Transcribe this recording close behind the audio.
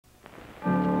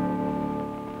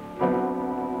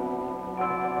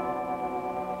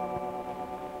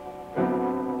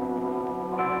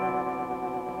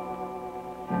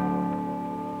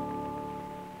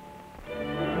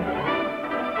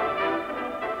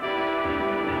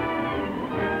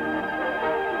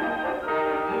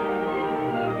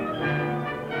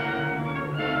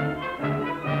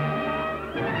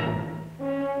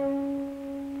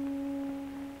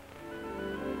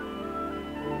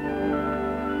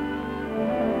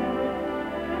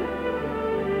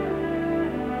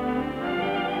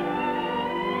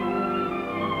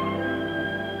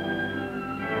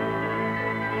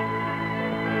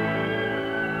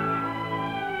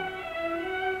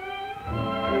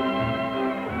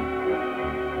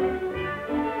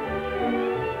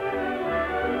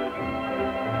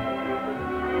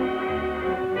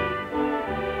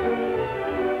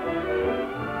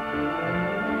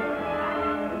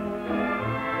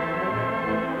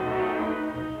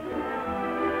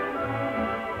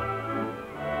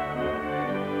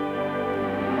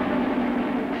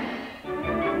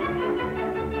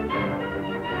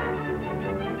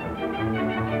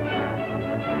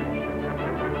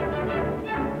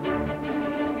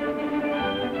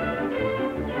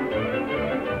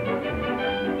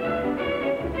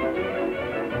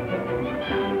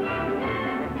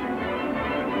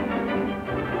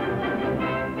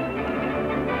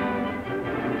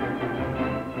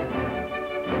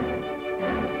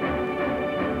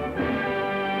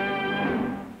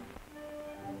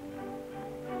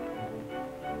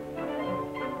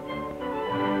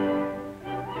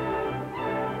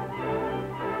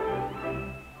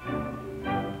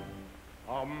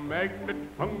magnet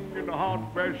hung in a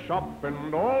hardware shop,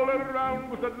 and all around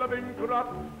was a loving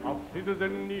crop of scissors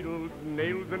and needles,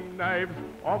 nails and knives,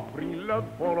 offering love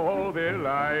for all their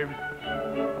lives.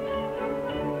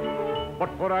 But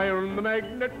for iron the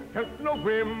magnet felt no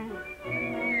whim.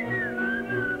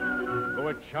 Though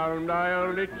it charmed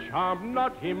iron, it charmed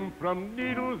not him. From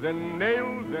needles and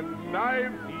nails and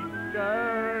knives he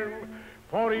turned,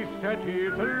 for he set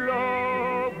his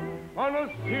love on a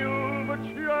silver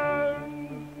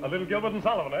churn. A little Gilbert and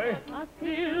Sullivan, eh? A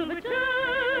silver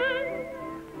churn.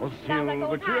 A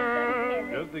silver churn.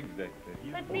 Just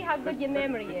exactly. Let's see how good your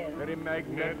memory is. Very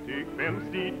magnetic.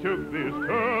 Fancy took this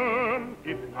turn.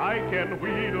 If I can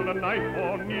wheel a knife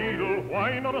or needle,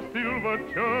 why not a silver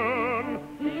churn?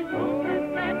 He's so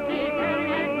romantic and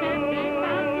magnetic.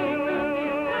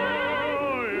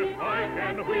 If I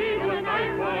can wheel a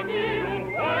knife or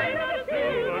needle, why not a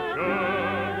silver churn?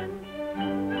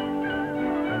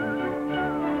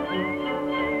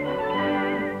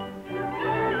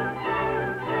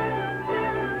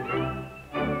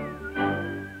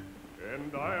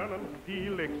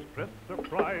 Express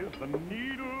surprise, the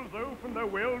needles opened their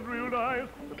well-drilled eyes,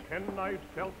 the penknife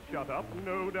felt shut up,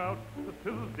 no doubt, the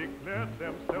scissors declared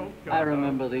themselves cut I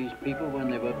remember these people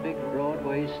when they were big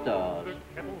Broadway stars.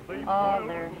 Oh,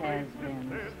 there has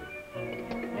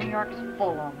been. New York's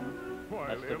full of them.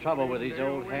 That's the trouble with these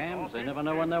old hams. They never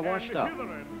know when they're washed up.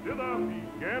 Began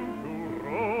to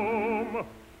roam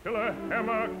till a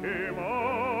hammer came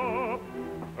up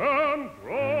and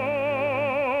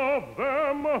drove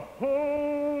them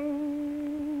home.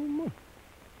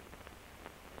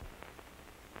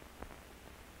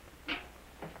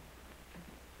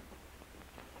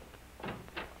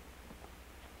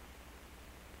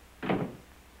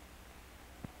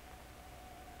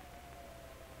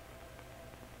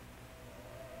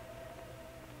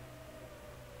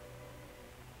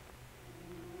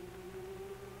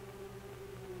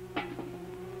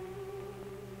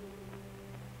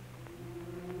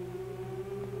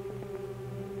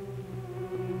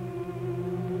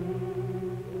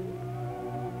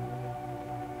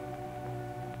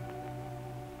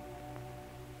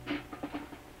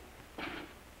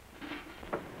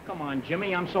 Come on,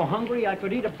 Jimmy. I'm so hungry I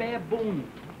could eat a baboon.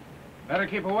 Better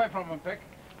keep away from him, Pick.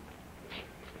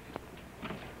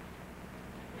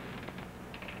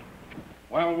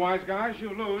 Well, wise guys, you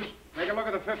lose. Take a look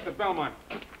at the fifth at Belmont.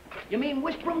 You mean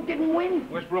Whisbroom didn't win?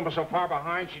 Whisbroom was so far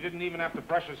behind, she didn't even have to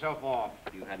brush herself off.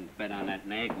 If you hadn't bet on that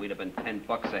nag, we'd have been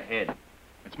 $10 ahead.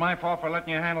 It's my fault for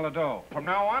letting you handle the dough. From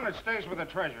now on, it stays with the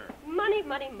treasure. Money,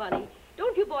 money, money.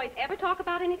 Don't you boys ever talk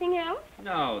about anything else?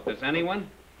 No, does anyone?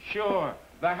 Sure.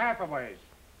 The Hathaways.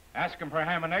 Ask them for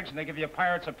ham and eggs, and they give you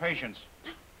Pirates of Patience.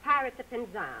 Pirates of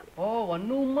Penzance. Oh, a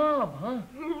new mob, huh?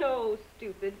 No,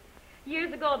 stupid.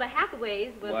 Years ago, the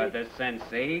Hathaways were the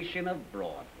sensation of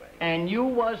Broadway. And you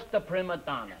was the prima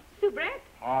donna. Soubrette.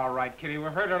 All right, Kitty,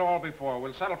 we've heard it all before.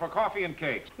 We'll settle for coffee and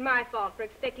cakes. My fault for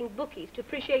expecting bookies to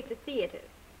appreciate the theater.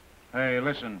 Hey,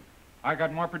 listen. I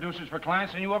got more producers for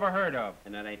clients than you ever heard of.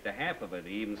 And that ain't the half of it.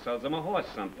 He even sells them a horse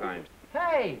sometimes.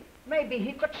 Hey, maybe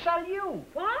he could sell you.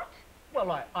 What?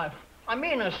 Well, I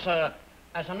mean as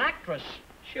an actress.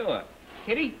 Sure.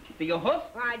 Kitty? Do you hoof?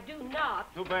 I do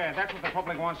not. Too bad. That's what the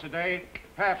public wants today.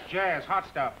 Pep, jazz, hot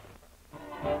stuff.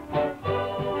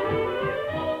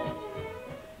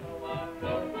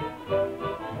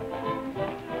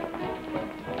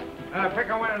 Pick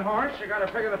a winning horse, you gotta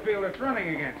figure the field it's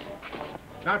running against.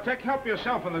 Now, Tick, help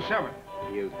yourself in the seventh.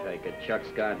 You take it. Chuck's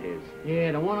got his.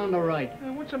 Yeah, the one on the right. Hey,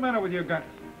 what's the matter with your gun?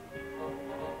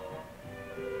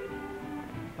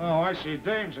 Oh, I see.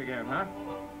 Dames again, huh?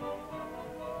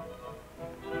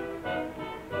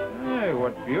 Hey,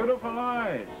 what beautiful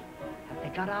eyes. Have they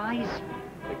got eyes?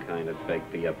 The kind that beg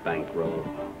for your bankroll.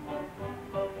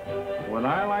 Would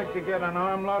I like to get an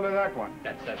armload of that one?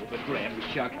 That's settled with Graham,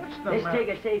 Chuck. This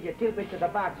ticket saves you 2 bits at the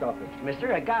box office,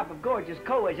 mister. A gobble of gorgeous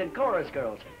coas and chorus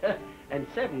girls. And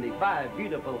 75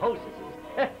 beautiful hostesses.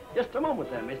 Just a moment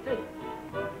there, mister.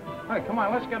 Hey, come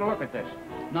on, let's get a look at this.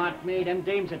 Not me. Them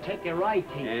dames will take you right,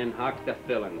 Pete. And hock the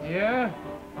fillings. Yeah?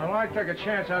 Well, I'd take a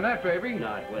chance on that, baby.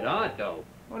 Not with our dough.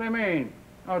 What do you mean?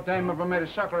 No dame ever made a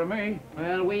sucker of me.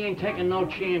 Well, we ain't taking no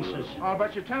chances. I'll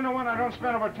bet you 10 to 1 I don't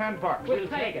spend over $10. We'll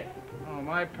take it. Oh,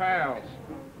 my pals.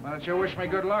 Why don't you wish me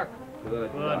good luck?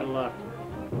 Good luck.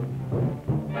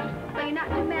 Are you not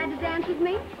too mad to dance with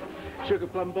me? Sugar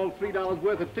Plum bought $3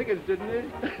 worth of tickets, didn't he?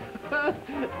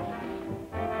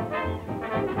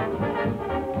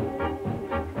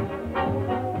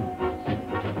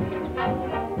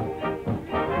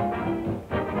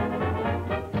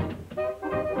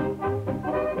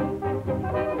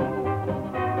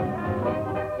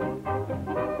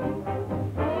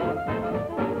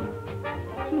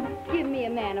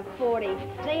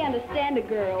 $40. They understand a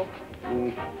girl.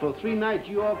 For 3 nights,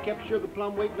 you all kept Sugar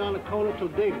Plum waiting on the corner till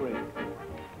daybreak.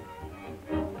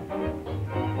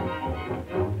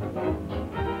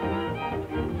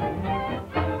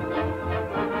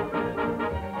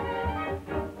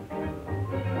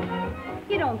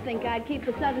 You don't think I'd keep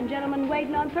the Southern gentleman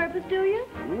waiting on purpose, do you?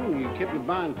 You kept me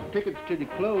buying tickets till they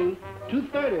closed.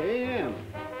 2:30 a.m.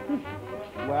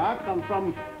 Where I come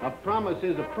from, a promise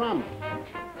is a promise.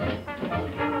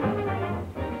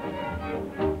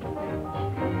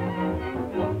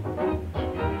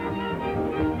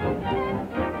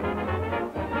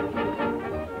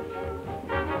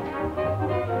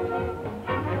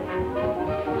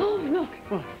 Oh, look.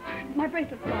 What? My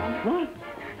bracelet's gone. What?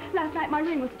 Last night my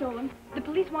ring was stolen. The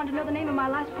police wanted to know the name of my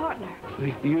last partner.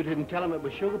 You didn't tell him it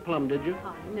was Sugar Plum, did you?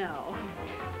 Oh, no.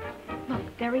 Look,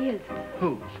 there he is.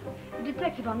 Who? The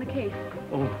detective on the case.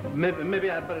 Oh, maybe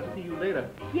I'd better see you later.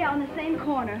 Yeah, on the same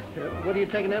corner. What are you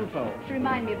taking them for? To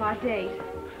remind me of our date.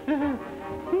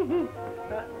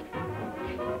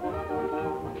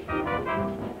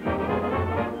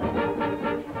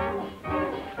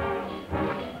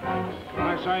 When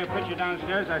I saw you put you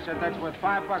downstairs, I said that's worth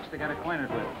 $5 to get acquainted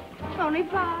with. Only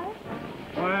 5?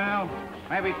 Well,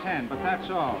 maybe 10, but that's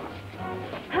all.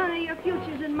 Honey, your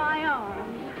future's in my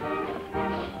arms.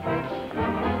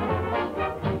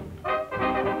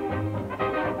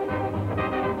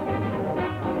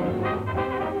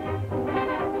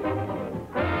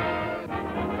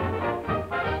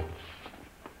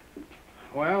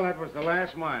 Well, that was the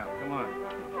last mile. Come on.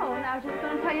 Oh, and I was just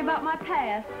going to tell you about my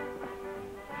past.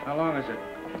 How long is it?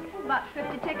 About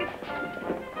 50 tickets.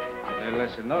 Hey,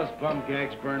 listen, those bum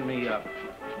gags burn me up.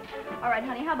 All right,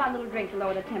 honey, how about a little drink to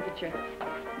lower the temperature?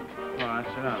 Come on,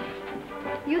 sit down.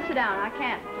 You sit down. I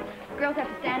can't. Girls have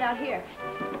to stand out here.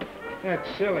 That's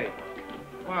silly.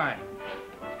 Why?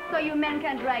 So you men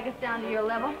can drag us down to your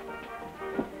level.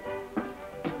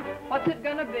 What's it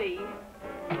gonna be?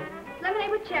 Lemonade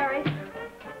with cherries.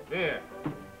 Beer.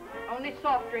 Only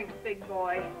soft drinks, big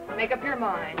boy. Make up your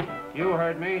mind. You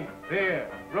heard me. Beer.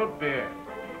 Root beer.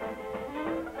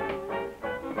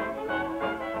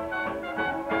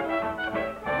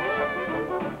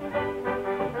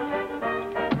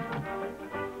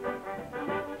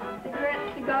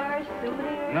 Cigarettes, cigars,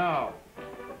 souvenirs. No.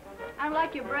 I don't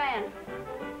like your brand.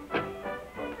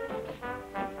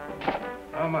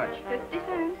 How much? 50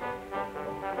 cents.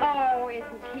 Oh,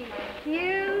 isn't he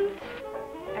cute?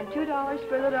 And $2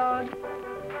 for the dog.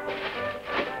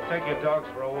 Take your dogs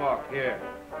for a walk. Here.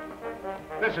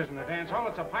 This isn't a dance hall.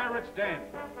 It's a pirate's den.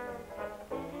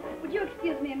 Would you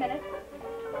excuse me a minute?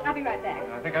 I'll be right back.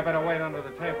 I think I better wait under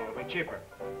the table. It'll be cheaper.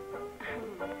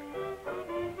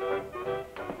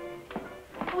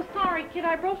 Oh, sorry, kid.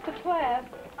 I broke the class.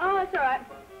 Oh, that's all right.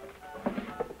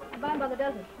 I buy 'em by the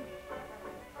dozen.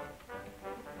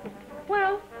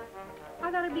 Well,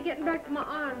 I gotta be getting back to my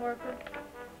iron worker.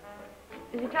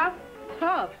 Is he tough?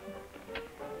 Tough.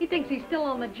 He thinks he's still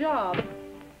on the job.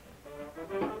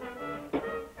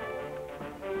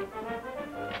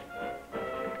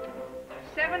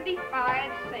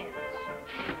 $75.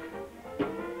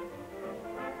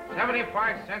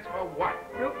 75 cents for what?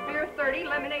 Root beer 30,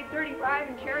 lemonade 35,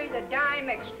 and cherries a dime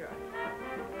extra.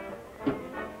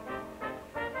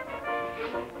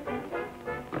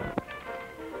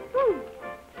 Whew.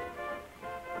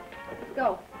 Let's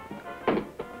go.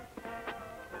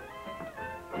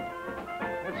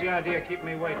 What's the idea of keeping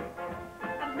me waiting?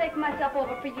 I was making myself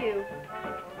over for you.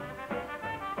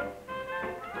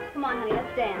 Come on, honey,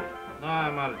 let's dance. No,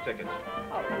 I'm out of tickets.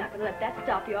 Oh, you're not gonna let that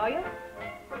stop you, are you?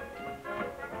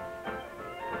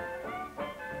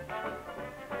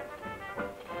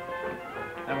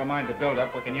 Never mind the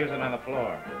build-up. We can use it on the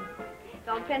floor. It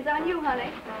all depends on you,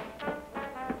 honey.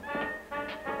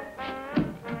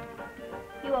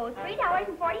 You owe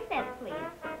 $3.40, please.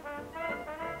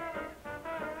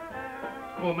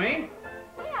 Who, me?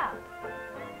 Yeah.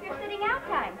 You're sitting out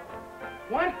time.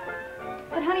 What?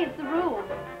 But, honey, it's the rules.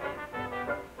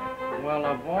 Well,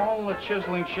 of all the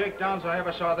chiseling shakedowns I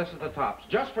ever saw, this is the tops.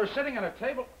 Just for sitting at a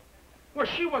table? Well,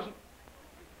 she wasn't...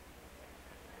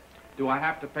 Do I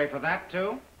have to pay for that,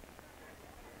 too?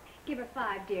 Give her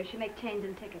 5, dear. She'll make change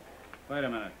in tickets. Wait a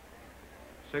minute.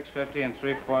 $6.50 and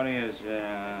 $3.40 is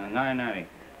 $9.90.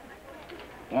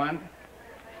 1,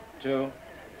 2,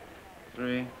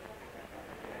 3,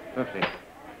 50.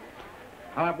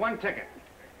 I'll have 1 ticket.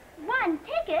 1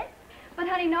 ticket? But,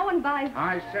 honey, no one buys...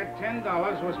 I said $10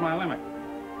 was my limit.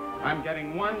 I'm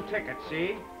getting 1 ticket,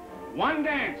 see? 1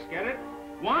 dance, get it?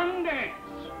 1 dance.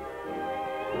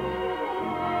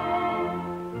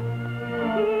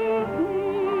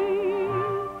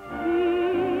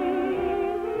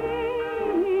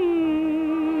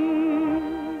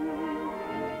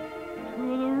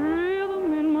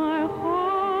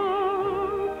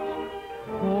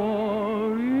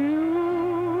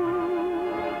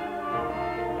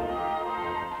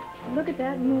 look at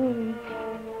that moon.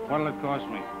 What'll it cost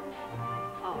me?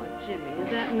 Oh, Jimmy,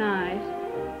 is that nice?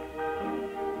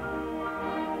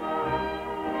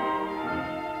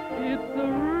 It's the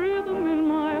rhythm in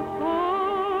my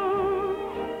heart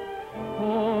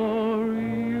for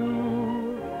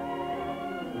you.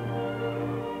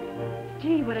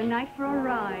 Gee, what a night for a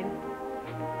ride.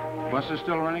 Bus is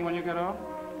still running when you get off?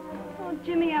 Oh,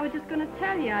 Jimmy, I was just going to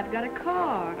tell you, I've got a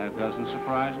car. That doesn't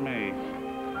surprise me.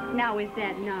 Now, is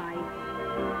that nice?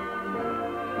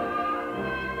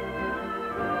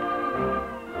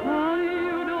 Honey,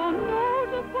 you don't know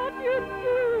just what you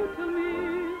do to me.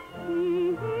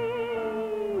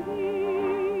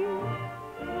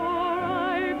 For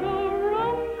I go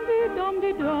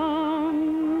rum-de-dum-de-dum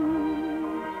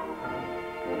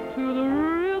to the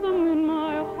rhythm in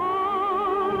my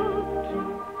heart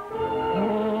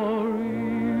for you.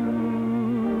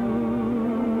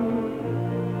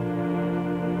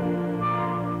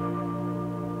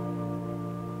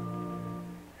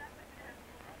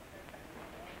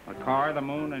 The car, the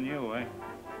moon, and you, eh?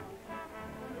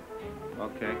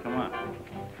 Okay, come on.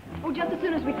 Oh, just as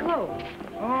soon as we close.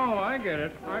 Oh, I get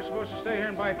it. I'm supposed to stay here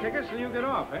and buy tickets till you get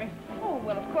off, eh? Oh,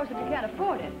 well, of course, if you can't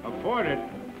afford it. Afford it?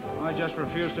 I just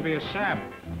refuse to be a sap.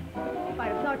 If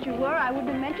I'd have thought you were, I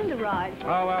wouldn't have mentioned the ride.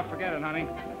 Oh, well, forget it, honey.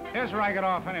 Here's where I get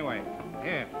off anyway.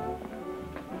 Here.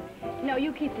 No,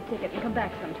 you keep the ticket and come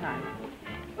back sometime.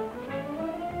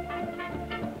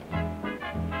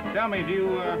 Tell me, do you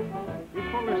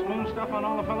pull this moon stuff on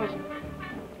all the fellas?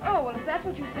 Oh, well, if that's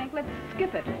what you think, let's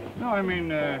skip it. No, I mean,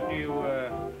 do you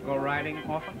go riding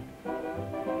often?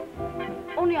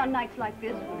 Only on nights like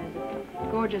this when there's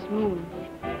a gorgeous moon.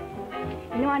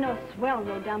 You know, I know a swell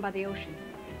road down by the ocean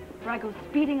where I go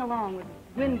speeding along with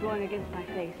wind blowing against my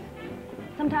face.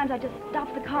 Sometimes I just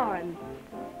stop the car and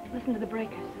listen to the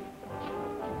breakers.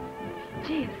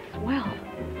 Gee, it's swell.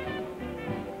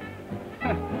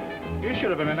 You should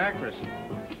have been an actress.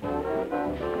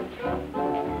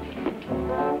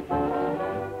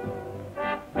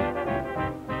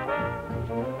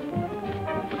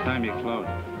 What time do you close? A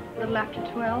little after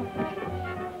 12.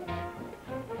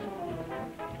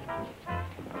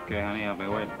 Okay, honey, I'll be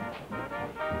waiting.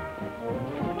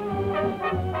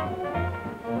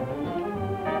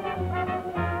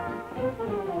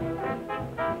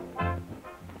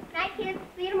 Night, kids.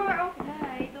 See you tomorrow.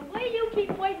 Hey, the way you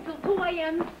keep waiting till 2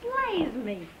 a.m. slays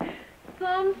me.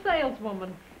 Some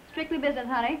saleswoman. Strictly business,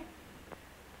 honey.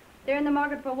 They're in the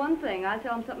market for one thing. I'll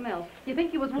tell them something else. You think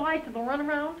he was wise to the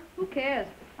runaround? Who cares?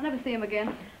 I'll never see him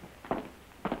again.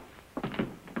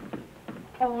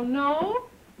 Oh, no?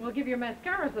 We'll give your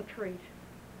mascaras a treat.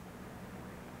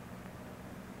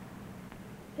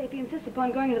 Say, if you insist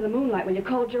upon going into the moonlight, will you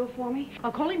call Joe for me?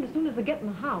 I'll call him as soon as I get in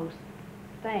the house.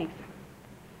 Thanks.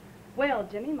 Well,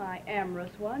 Jimmy, my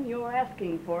amorous one, you're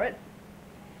asking for it.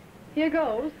 Here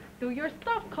goes. Do your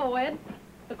stuff, co-ed.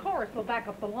 The chorus will back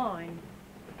up the line.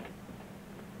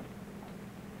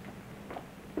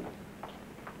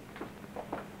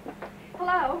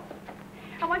 Hello.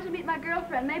 I want you to meet my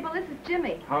girlfriend, Mabel. This is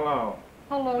Jimmy. Hello.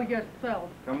 Hello yourself.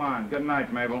 Come on. Good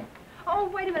night, Mabel. Oh,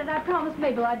 wait a minute. I promised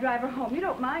Mabel I'd drive her home. You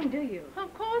don't mind, do you?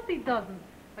 Of course he doesn't.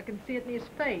 I can see it in his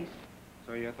face.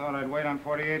 So you thought I'd wait on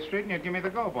 48th Street and you'd give me the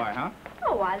go-by, huh?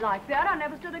 Oh, I like that. I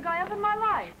never stood a guy up in my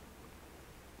life.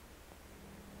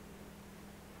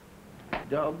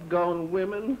 Doggone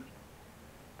women.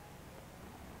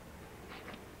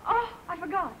 Oh, I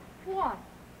forgot. What?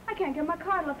 I can't get my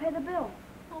card till I pay the bill.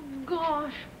 Oh,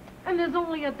 gosh. And there's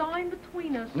only a dime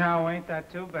between us. No, ain't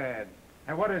that too bad.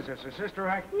 Hey, what is this, a sister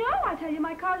act? No, I tell you,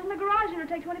 my car's in the garage and it'll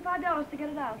take $25 to get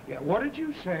it out. Yeah, what did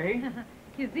you say?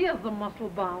 His ears are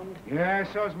muscle-bound. Yeah,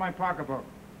 so's my pocketbook.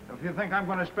 If you think I'm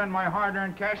going to spend my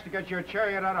hard-earned cash to get your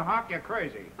chariot out of hock, you're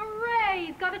crazy. Hooray!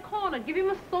 He's got a corner. Give him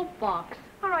a soapbox.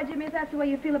 All right, Jimmy, if that's the way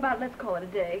you feel about it, let's call it a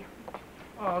day.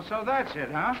 Oh, so that's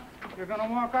it, huh? You're going to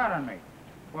walk out on me.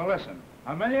 Well, listen,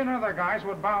 a million other guys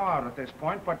would bow out at this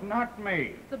point, but not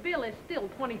me. The bill is still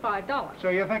 $25. So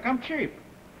you think I'm cheap?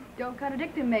 Don't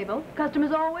contradict him, Mabel.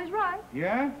 Customer's always right.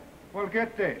 Yeah? Well,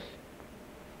 get this.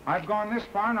 I've gone this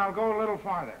far, and I'll go a little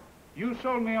farther. You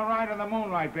sold me a ride in the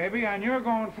moonlight, baby, and you're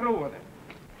going through with it.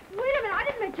 Wait a minute, I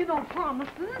didn't make you no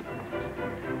promises.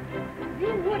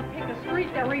 You would pick a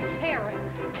street to repair it.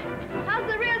 How's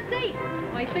the rear seat?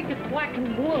 I think it's black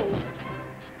and blue.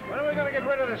 When are we going to get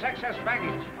rid of this excess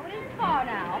baggage? Oh, it isn't far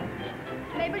now.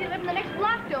 Mabel, you live in the next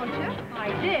block, don't you?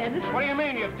 I did. What do you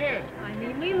mean, you did? I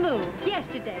mean, we moved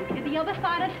yesterday to the other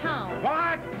side of town.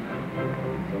 What?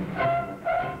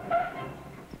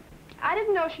 I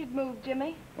didn't know she'd moved,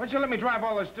 Jimmy. What'd you let me drive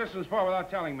all this distance for without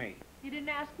telling me? You didn't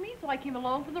ask me, so I came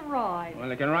along for the ride. Well,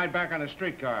 you can ride back on a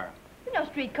streetcar. No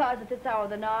streetcars at this hour of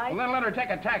the night. Well, then let her take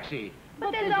a taxi.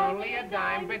 But there's only a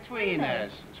dime between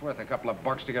us. It's worth a couple of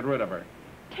bucks to get rid of her.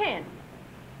 10.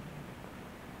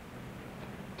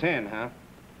 10, huh?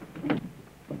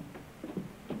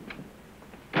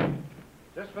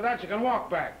 Just for that, you can walk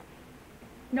back.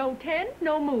 No 10,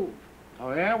 no move.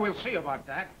 Oh, yeah? We'll see about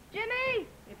that. Jimmy,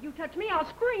 if you touch me, I'll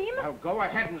scream. Now, go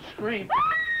ahead and scream.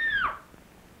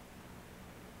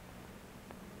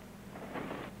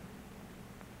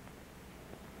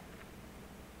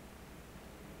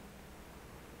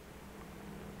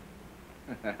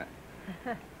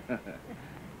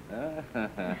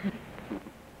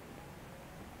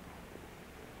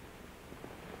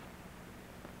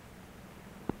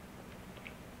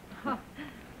 Oh,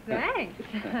 thanks.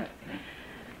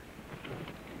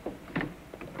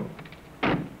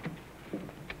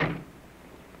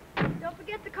 Don't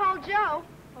forget to call Joe.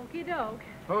 Okie doke.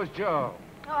 Who's Joe?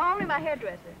 Oh, only my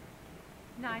hairdresser.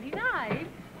 99.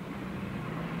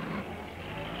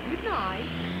 Good night.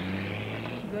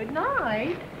 Good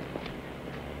night.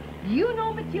 Do you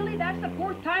know, Matilda, that's the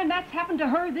fourth time that's happened to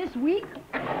her this week?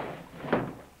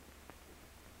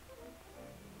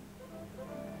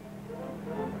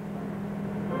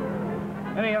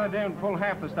 Any other day and pull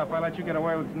half the stuff I let you get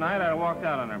away with tonight, I'd have walked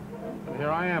out on her. But here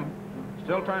I am,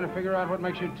 still trying to figure out what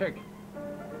makes you tick.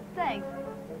 Thanks.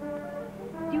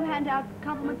 Do you hand out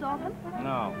compliments often?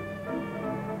 No.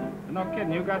 No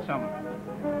kidding, you got something.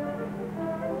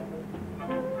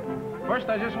 First,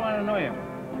 I just wanted to know you.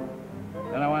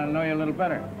 Then I want to know you a little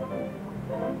better.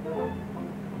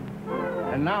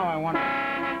 And now I want to...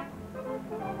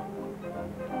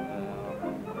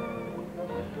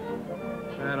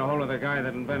 I had a hold of the guy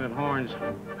that invented horns.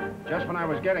 Just when I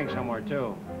was getting somewhere,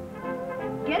 too.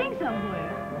 Getting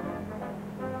somewhere?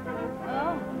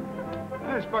 Oh.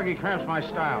 This buggy cramps my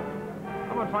style.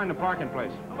 How about find a parking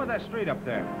place? How about that street up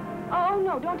there? Oh,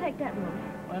 no, don't take that road.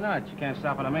 Why not? You can't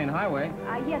stop on the main highway.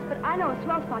 Yes, but I know a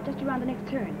swell spot just around the next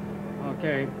turn.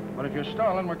 Okay, but if you're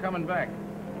stalling, we're coming back.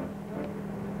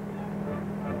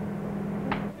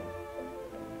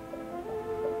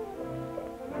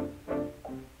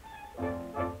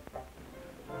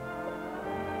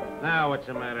 Now, what's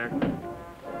the matter?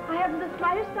 I haven't the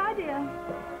slightest idea.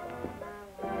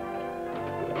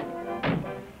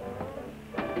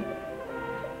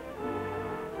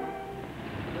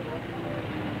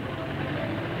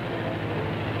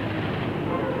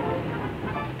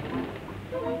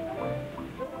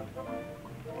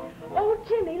 Oh,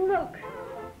 Jimmy, look.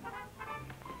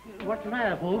 What's the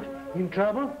matter, folks? You in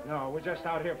trouble? No, we're just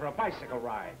out here for a bicycle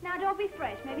ride. Now, don't be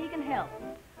fresh. Maybe you can help.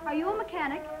 Are you a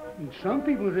mechanic? Some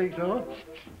people think so.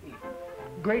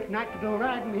 Great night to go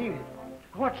riding, ain't it?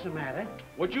 What's the matter?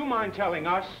 Would you mind telling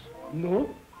us? No,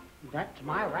 that's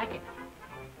my racket.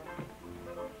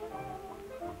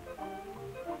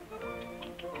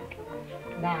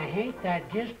 Now, ain't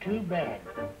that just too bad?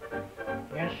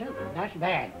 Yes, sir, that's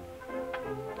bad.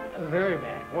 Very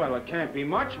bad. Well, it can't be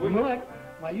much. We What?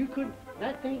 Why, you could...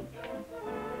 That thing...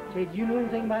 Say, do you know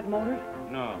anything about motors?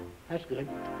 No. That's good.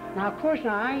 Now, of course,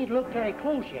 I ain't looked at it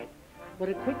close yet, but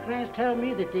a quick glance tells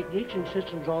me that the ignition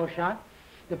system's all shot,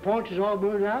 the points is all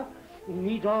burned out, it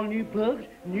needs all new plugs,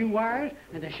 new wires,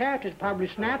 and the shaft is probably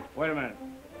snapped. Wait a minute.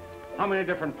 How many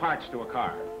different parts to a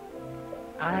car?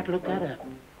 I'll have to look that up.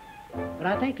 But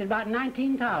I think there's about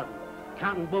 19,000,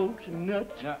 counting bolts and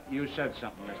nuts. No, you said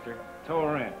something, mister. Tow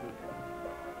her in.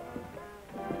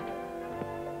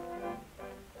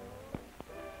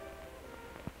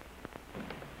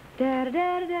 Da da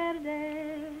da da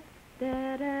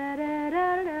da da da da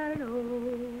da da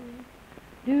do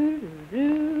do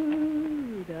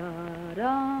do da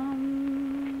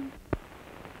dum.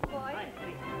 Boy.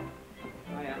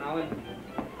 Hiya, Alan.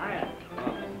 Hiya.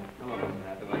 Hello, Mr.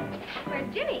 Hathaway. Where's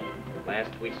Jimmy?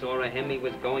 Last we saw of him, he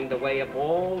was going the way of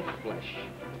all flesh.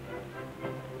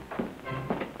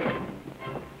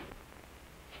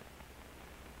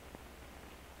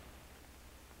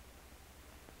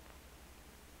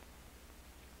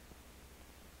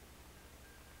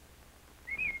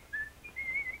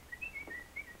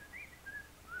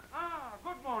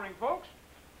 Good morning, folks.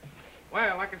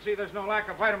 Well, I can see there's no lack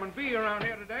of vitamin B around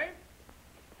here today.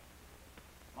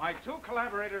 My two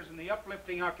collaborators in the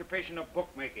uplifting occupation of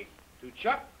bookmaking. To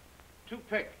Chuck, to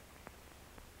Pick.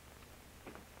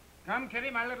 Come, Kitty,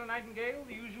 my little nightingale,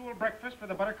 the usual breakfast for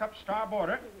the Buttercup Star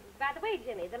Boarder. By the way,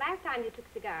 Jimmy, the last time you took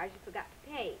cigars, you forgot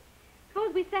to pay.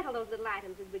 Suppose we settle those little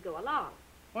items as we go along.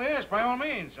 Oh, yes, by all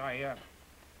means. I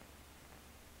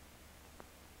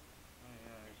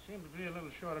seem to be a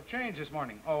little short of change this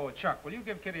morning. Oh, Chuck, will you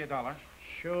give Kitty $1?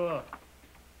 Sure.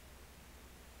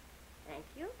 Thank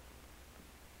you.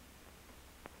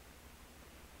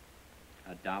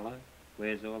 $1.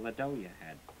 Where's all the dough you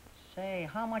had? Say,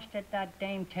 how much did that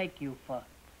dame take you for?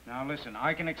 Now, listen,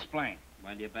 I can explain.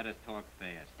 Well, you better talk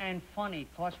fast. And funny,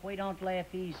 'cause we don't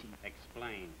laugh easy.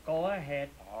 Explain. Go ahead.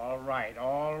 All right,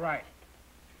 all right.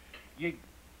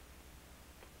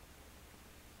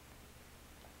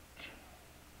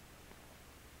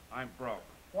 I'm broke.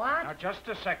 What? Now, just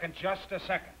a second, just a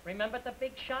second. Remember the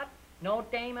big shot? No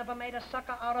dame ever made a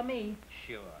sucker out of me.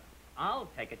 Sure. I'll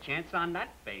take a chance on that,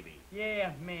 baby.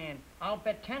 Yeah, man. I'll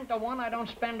bet 10 to 1 I don't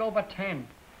spend over 10.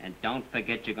 And don't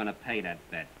forget you're gonna pay that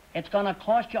bet. It's gonna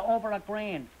cost you over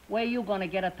 $1,000. Where you gonna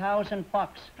get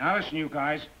 $1,000? Now, listen, you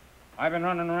guys. I've been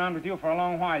running around with you for a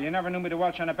long while. You never knew me to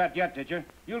welch on a bet yet, did you?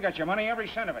 You'll get your money, every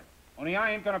cent of it. Only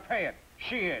I ain't gonna pay it.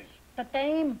 She is. The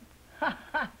dame? Ha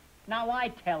ha. Now I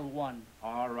tell one.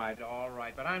 All right,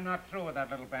 but I'm not through with that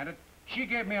little bandit. She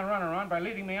gave me a runaround by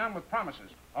leading me on with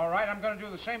promises. All right, I'm going to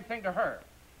do the same thing to her.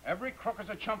 Every crook is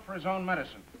a chump for his own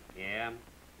medicine. Yeah?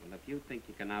 Well, if you think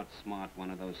you can outsmart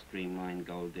one of those streamlined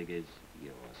gold diggers,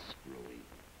 you're screwy.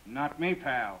 Not me,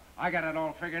 pal. I got it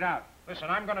all figured out. Listen,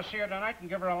 I'm going to see her tonight and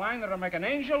give her a line that'll make an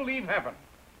angel leave heaven.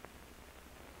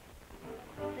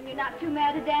 Then you're not too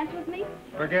mad to dance with me?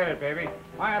 Forget it, baby.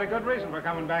 I had a good reason for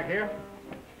coming back here.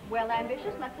 Well,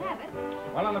 ambitious, let's have it.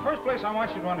 Well, in the first place, I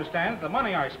want you to understand the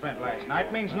money I spent last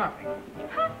night means nothing.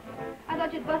 Huh? I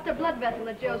thought you'd bust a blood vessel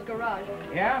at Joe's garage.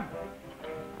 Yeah?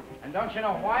 And don't you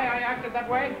know why I acted that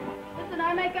way? Listen,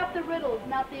 I make up the riddles,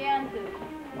 not the answers.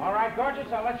 All right,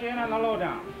 gorgeous, I'll let you in on the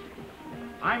lowdown.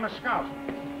 I'm a scout.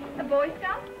 A Boy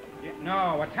Scout?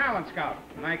 No, a talent scout.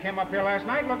 And I came up here last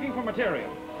night looking for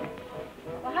material.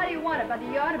 Well, how do you want it, by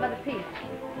the yard or by the piece?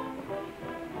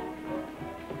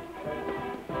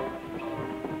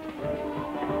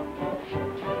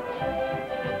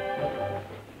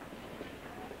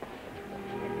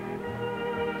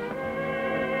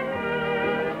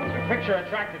 The picture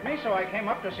attracted me, so I came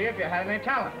up to see if you had any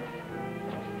talent.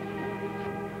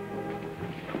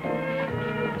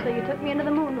 So you took me into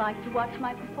the moonlight to watch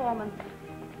my performance.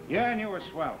 Yeah, and you were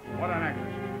swell. What an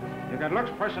actress. You got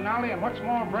looks, personality, and what's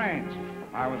more, brains.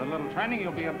 Why, with a little training,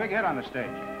 you'll be a big hit on the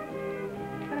stage.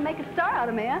 Gonna make a star out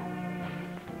of me, huh?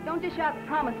 Don't dish out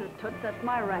promises, Toots. That's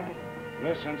my racket.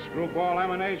 Listen, screwball,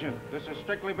 I'm an agent. This is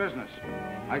strictly business.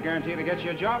 I guarantee to get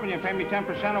you a job, and you pay me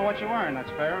 10% of what you earn. That's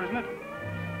fair, isn't it?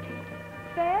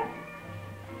 Fair?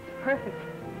 Perfect.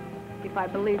 If I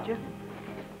believed you.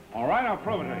 All right, I'll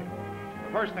prove it to you.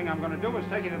 The first thing I'm going to do is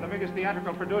take you to the biggest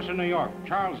theatrical producer in New York,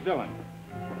 Charles Dillon.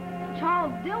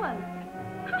 Charles Dillon?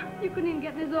 Huh, you couldn't even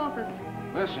get in his office.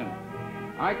 Listen,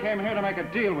 I came here to make a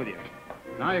deal with you.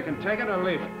 Now you can take it or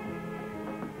leave it.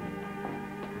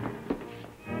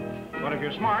 But if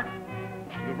you're smart,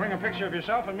 you'll bring a picture of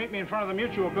yourself and meet me in front of the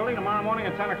Mutual building tomorrow morning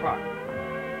at 10 o'clock.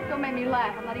 Don't make me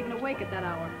laugh. I'm not even awake at that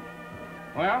hour.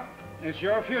 Well, it's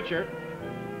your future.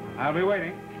 I'll be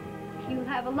waiting. You'll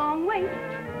have a long wait.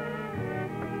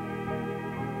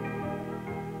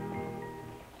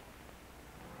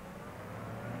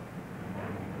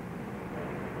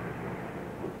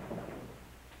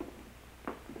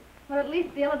 Well, at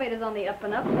least the elevator's on the up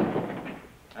and up.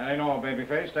 That ain't all,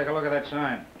 babyface. Take a look at that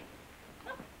sign.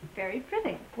 Very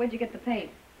pretty. Where'd you get the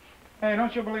paint? Hey,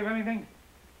 don't you believe anything?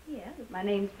 Yeah, my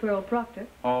name's Pearl Proctor.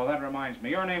 Oh, that reminds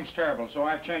me. Your name's terrible, so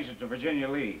I've changed it to Virginia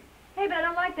Lee. Hey, but I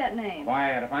don't like that name.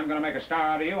 Quiet. If I'm going to make a star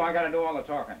out of you, I got to do all the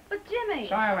talking. But Jimmy...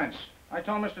 Silence. I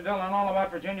told Mr. Dillon all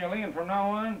about Virginia Lee, and from now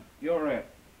on, you're it.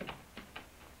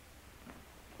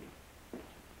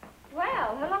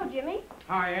 Well, hello, Jimmy.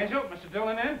 Hi, Angel. Mr.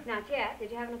 Dillon in? Not yet.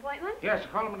 Did you have an appointment? Yes,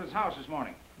 I called him at his house this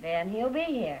morning. Then he'll be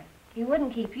here. He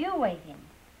wouldn't keep you waiting.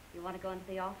 You want to go into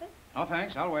the office? Oh,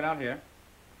 thanks. I'll wait out here.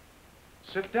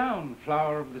 Sit down,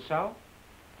 flower of the South.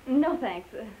 No, thanks.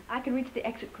 I can reach the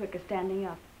exit quicker standing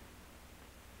up.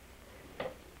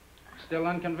 Still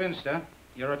unconvinced, huh?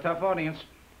 You're a tough audience.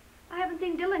 I haven't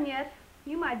seen Dillon yet.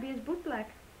 You might be his bootblack.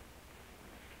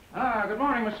 Ah, good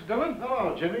morning, Mr. Dillon.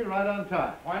 Hello, Jimmy. Right on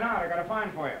time. Why not? I got a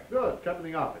fine for you. Good. Come in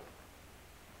the office.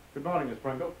 Good morning, Miss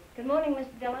Pringle. Good morning,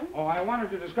 Mr. Dillon. Oh, I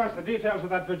wanted to discuss the details of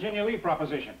that Virginia Lee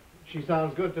proposition. She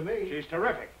sounds good to me. She's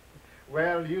terrific.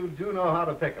 Well, you do know how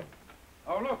to pick 'em.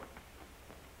 Oh, look.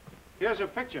 Here's her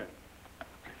picture.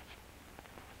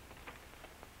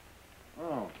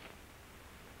 Oh.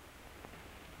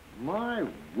 My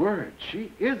word,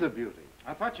 she is a beauty.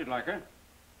 I thought you'd like her.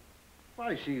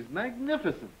 Why, she's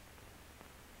magnificent.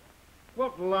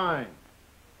 What line?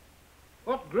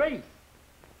 What grace?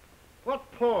 What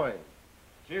poise?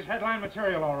 She's headline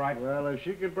material, all right. Well, if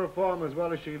she can perform as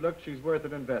well as she looks, she's worth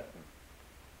an investment.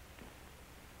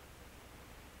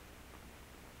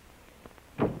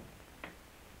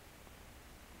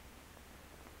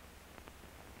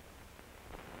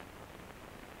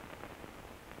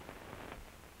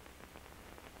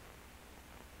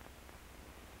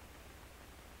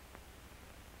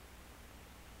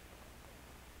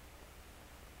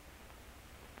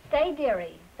 Say,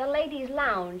 dearie, the ladies'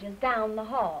 lounge is down the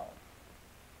hall.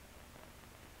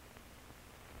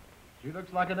 She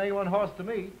looks like an A1 horse to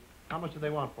me. How much do they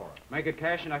want for her? Make it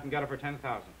cash and I can get her for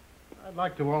 10,000. I'd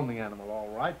like to own the animal,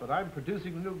 all right, but I'm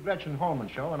producing the new Gretchen Holman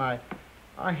show, and I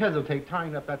hesitate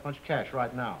tying up that much cash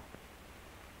right now.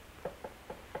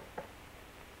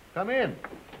 Come in.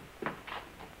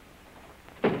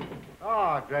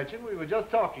 Ah, Gretchen, we were just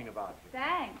talking about you.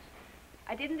 Thanks.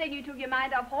 I didn't think you took your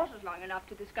mind off horses long enough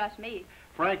to discuss me.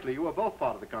 Frankly, you were both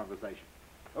part of the conversation.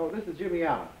 Oh, this is Jimmy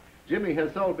Allen. Jimmy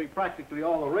has sold me practically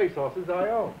all the racehorses I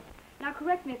own. Now,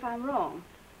 correct me if I'm wrong.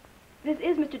 This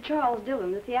is Mr. Charles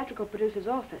Dillon, the theatrical producer's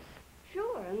office.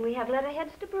 Sure, and we have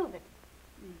letterheads to prove it.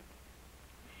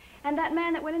 And that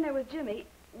man that went in there with Jimmy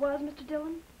was Mr.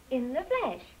 Dillon? In the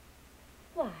flesh.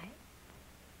 Why?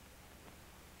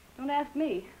 Don't ask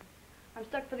me. I'm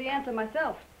stuck for the answer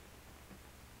myself.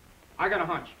 I got a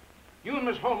hunch. You and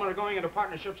Miss Holman are going into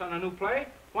partnerships on a new play.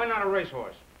 Why not a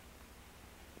racehorse?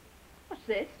 What's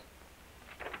this?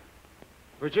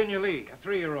 Virginia Lee, a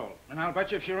 3-year-old. And I'll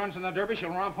bet you if she runs in the Derby, she'll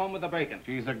romp home with the bacon.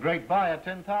 She's a great buy at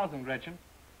 10,000, Gretchen.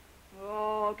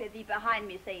 Oh, get thee behind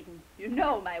me, Satan. You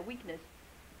know my weakness.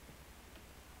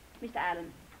 Mr.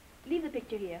 Allen, leave the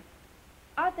picture here.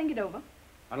 I'll think it over.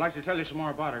 I'd like to tell you some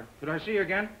more about her. Could I see you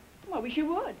again? Well, I wish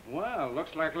you would. Well,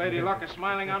 looks like Lady Luck is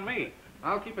smiling on me.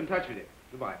 I'll keep in touch with you.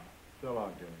 Goodbye. So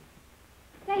long, Jimmy.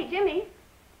 Say, Jimmy,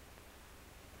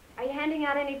 are you handing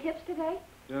out any tips today?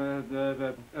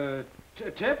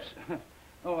 Tips?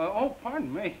 Oh,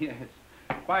 pardon me, yes.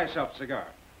 Buy yourself a cigar.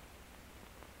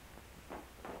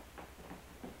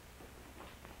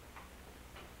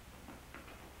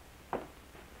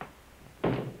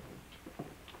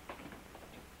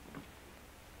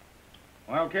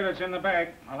 Well, kid, it's in the bag.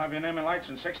 I'll have your name in lights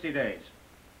in 60 days.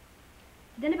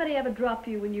 Did anybody ever drop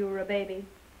you when you were a baby?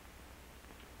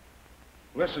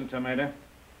 Listen, Tomato.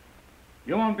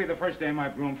 You won't be the first dame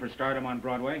I've groomed for stardom on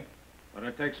Broadway, but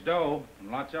it takes dough,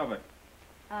 and lots of it.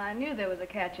 I knew there was a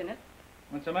catch in it.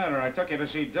 What's the matter? I took you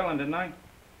to see Dillon, didn't I?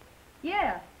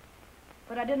 Yeah,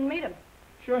 but I didn't meet him.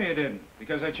 Sure you didn't,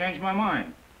 because I changed my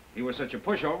mind. He was such a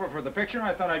pushover for the picture,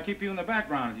 I thought I'd keep you in the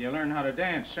background until you learn how to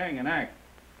dance, sing, and act.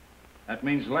 That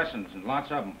means lessons, and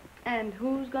lots of them. And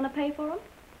who's gonna pay for them?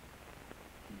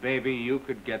 Baby, you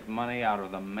could get money out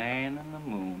of the man in the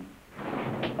moon.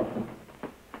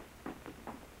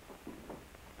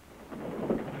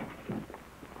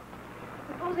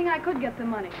 Supposing I could get the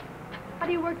money. How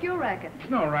do you work your racket? It's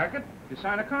no racket. You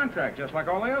sign a contract, just like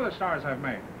all the other stars I've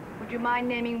made. Would you mind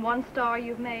naming one star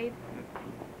you've made?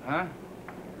 Huh?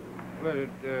 Well,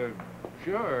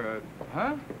 sure.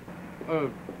 Huh?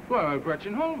 Well,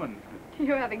 Gretchen Holman.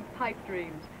 You're having pipe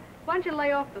dreams. Why don't you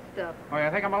lay off the stuff? Oh,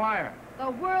 you think I'm a liar? The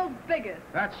world's biggest.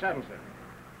 That settles it.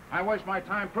 I waste my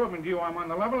time proving to you I'm on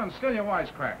the level, and still you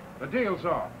wisecrack. The deal's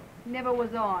off. Never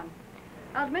was on.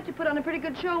 I'll admit you put on a pretty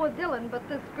good show with Dillon, but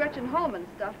this Gretchen Holman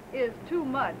stuff is too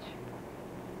much.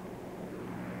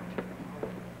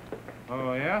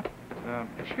 Oh, yeah?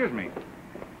 Excuse me.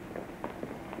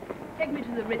 Take me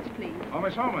to the Ritz, please. Oh,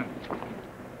 Miss Holman.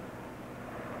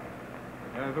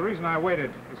 The reason I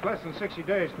waited, it's less than 60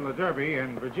 days till the Derby,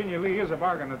 and Virginia Lee is a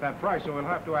bargain at that price, so we'll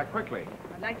have to act quickly.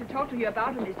 I'd like to talk to you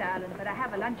about it, Mr. Allen, but I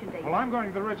have a luncheon date. Well, I'm going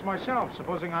to the Ritz myself,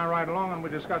 supposing I ride along and we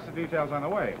discuss the details on the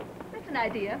way. That's an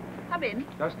idea. Come in.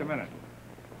 Just a minute.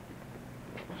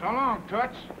 So long,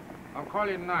 Toots. I'll call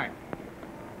you tonight.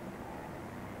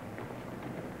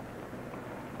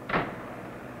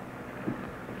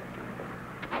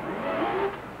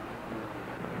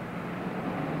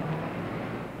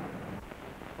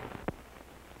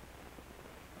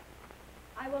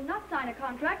 I will not sign a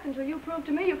contract until you prove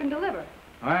to me you can deliver.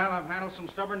 Well, I've handled some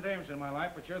stubborn dames in my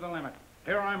life, but you're the limit.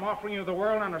 Here I'm offering you the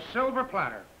world on a silver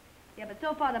platter. Yeah, but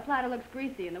so far the platter looks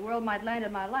greasy, and the world might land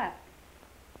in my lap.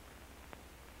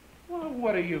 Well,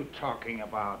 what are you talking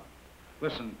about?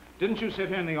 Listen, didn't you sit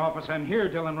here in the office and hear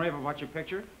Dillon rave about your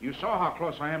picture? You saw how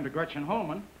close I am to Gretchen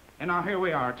Holman. And now here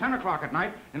we are, 10 o'clock at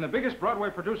night, in the biggest Broadway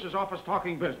producer's office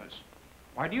talking business.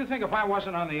 Why, do you think if I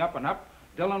wasn't on the up and up,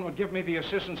 Dillon would give me the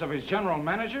assistance of his general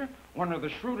manager, one of the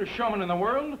shrewdest showmen in the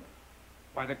world?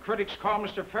 Why, the critics call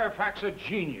Mr. Fairfax a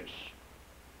genius.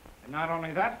 And not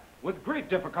only that, with great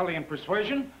difficulty and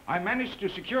persuasion, I managed to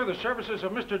secure the services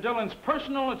of Mr. Dillon's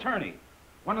personal attorney,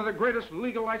 one of the greatest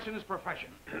legal lights in his profession.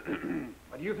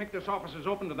 But do you think this office is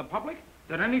open to the public?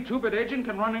 That any two-bit agent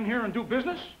can run in here and do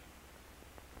business?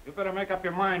 You better make up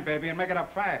your mind, baby, and make it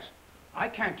up fast. I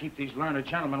can't keep these learned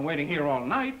gentlemen waiting here all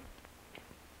night.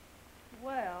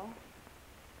 Well...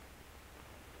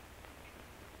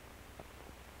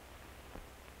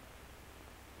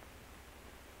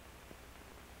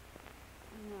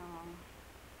 No.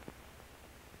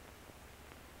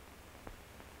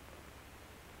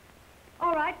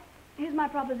 Here's my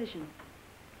proposition.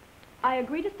 I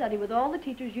agree to study with all the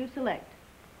teachers you select,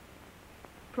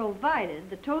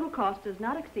 provided the total cost does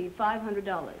not exceed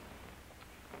 $500.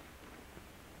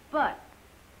 But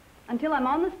until I'm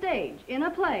on the stage, in a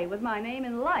play, with my name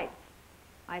in lights,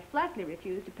 I flatly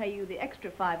refuse to pay you the extra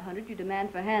 $500 you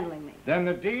demand for handling me. Then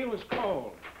the deal is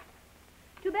cold.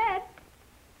 Too bad.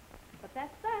 But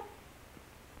that's that.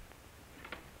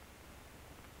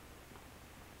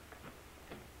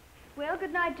 Well,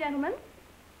 good night, gentlemen.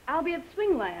 I'll be at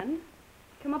Swingland.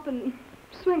 Come up and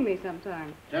swing me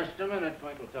sometime. Just a minute,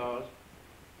 Twinkle Toes.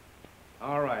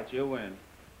 All right, you win.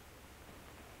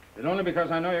 But only because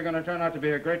I know you're going to turn out to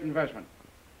be a great investment.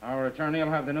 Our attorney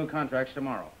will have the new contracts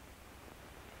tomorrow.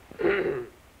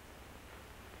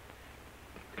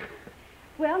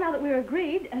 Well, now that we're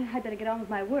agreed, I'd better get on with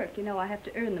my work. You know, I have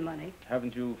to earn the money.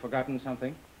 Haven't you forgotten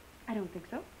something? I don't think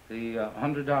so. The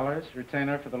 $100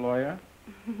 retainer for the lawyer?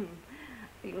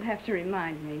 You'll have to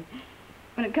remind me.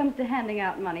 When it comes to handing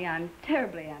out money, I'm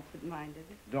terribly absent-minded.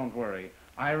 Don't worry.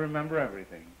 I remember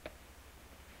everything.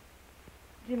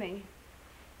 Jimmy,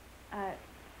 I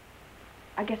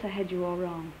guess I had you all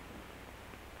wrong.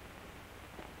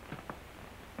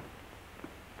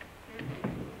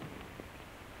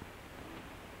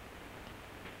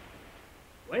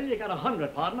 Well, you got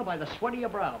 100, partner, by the sweat of your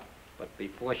brow. But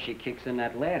before she kicks in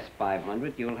that last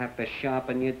 500, you'll have to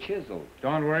sharpen your chisel.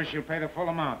 Don't worry, she'll pay the full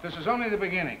amount. This is only the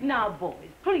beginning. Now, boys,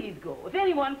 please go. If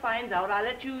anyone finds out I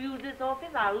let you use this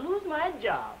office, I'll lose my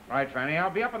job. Right, Fanny.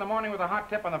 I'll be up in the morning with a hot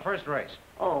tip on the first race.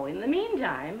 Oh, in the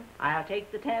meantime, I'll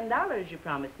take the $10 you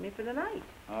promised me for tonight.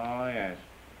 Oh, yes.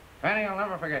 Fanny, I'll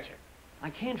never forget you. I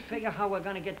can't figure how we're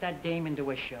going to get that dame into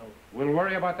a show. We'll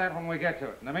worry about that when we get to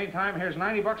it. In the meantime, here's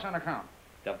 $90 on account.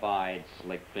 Divide,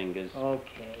 slick fingers.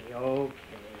 Okay.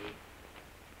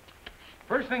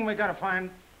 First thing we gotta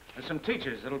find is some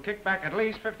teachers that'll kick back at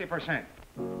least 50%.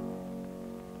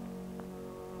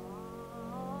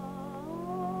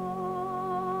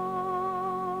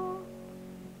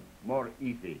 More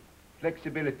easy.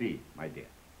 Flexibility, my dear.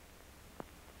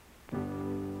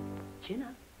 Chin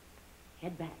up.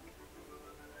 Head back.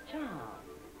 Charm.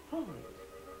 Poise.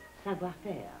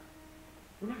 Savoir-faire.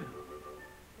 Now.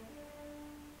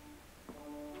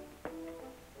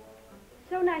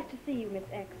 So nice to see you, Miss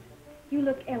X. You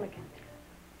look elegant.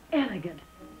 Elegant?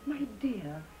 My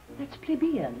dear, that's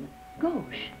plebeian.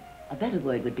 Gauche. A better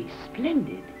word would be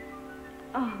splendid.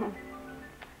 Oh.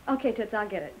 Okay, Toots, I'll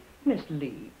get it. Miss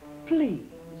Lee, please.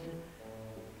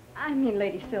 I mean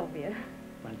Lady Sylvia.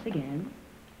 Once again.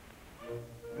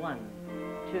 1,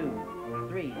 2,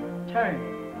 3, turn.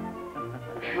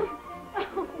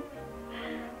 Oh.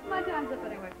 My time's up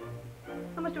anyway.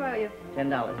 How much do I owe you?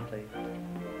 $10, please.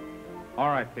 All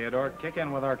right, Theodore, kick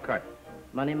in with our cut.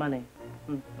 Money. I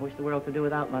wish the world could do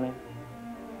without money.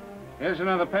 Here's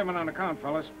another payment on account,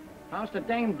 fellas. How's the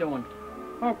dame doing?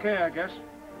 Okay, I guess.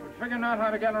 But figuring out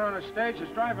how to get her on a stage is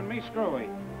driving me screwy.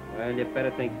 Well, you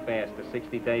better think fast. The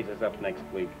 60 days is up next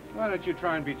week. Why don't you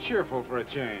try and be cheerful for a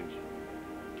change?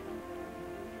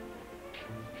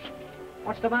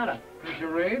 What's the matter? Did you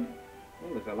read?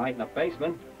 Well, there's a light in the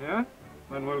basement. Yeah?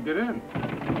 Then we'll get in.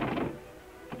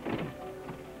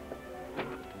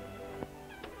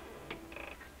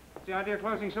 What's the idea of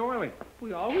closing so early?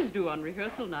 We always do on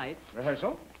rehearsal nights.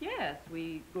 Rehearsal? Yes,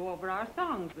 we go over our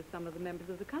songs with some of the members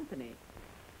of the company.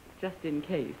 Just in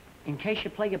case. In case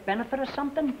you play a benefit or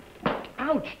something?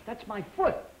 Ouch! That's my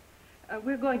foot.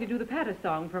 We're going to do the Patter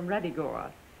song from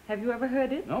Radigora. Have you ever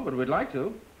heard it? No, but we'd like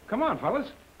to. Come on,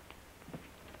 fellas.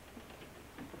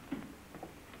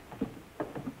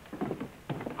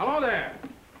 Hello there.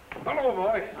 Hello,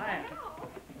 boy. Hi.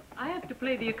 I have to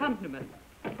play the accompaniment.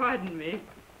 Pardon me.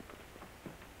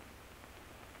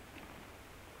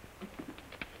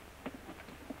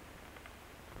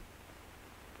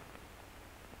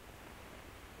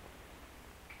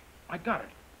 I got it.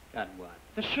 Got what?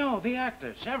 The show, the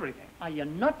actors, everything. Are you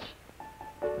nuts?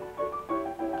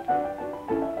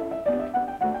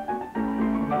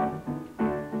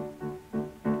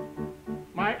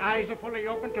 My eyes are fully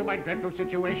open to my dreadful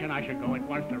situation. I should go at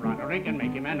once to Roderick and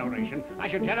make him an oration. I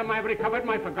should tell him I've recovered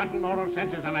my forgotten moral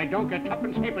senses and I don't get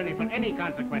tuppence halfpenny for any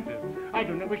consequences. I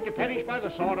do not wish to perish by the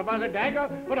sword or by the dagger,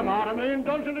 but a more may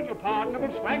indulge a little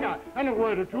pardonable swagger, and a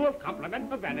word or two of compliment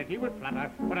for vanity would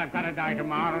flutter. But I've got to die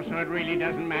tomorrow, so it really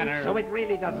doesn't matter. So it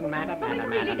really doesn't matter, matter. So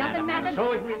it really doesn't matter, matter.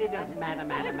 So it really doesn't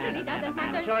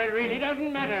matter. So it really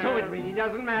doesn't matter. So it really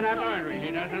doesn't matter, matter.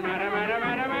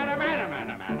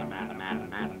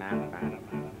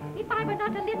 If I were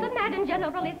not a little mad and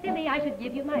generally silly, I should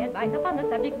give you my advice upon the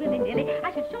subject willy-nilly.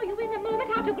 I should show you in a moment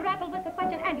how to grapple with the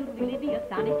question, and you'll really be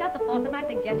astonished at the force of my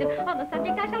suggestion. On the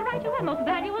subject, I shall write you a most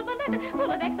valuable letter,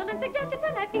 full of excellent suggestions,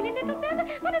 and I feel a little better.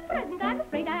 But at present, I'm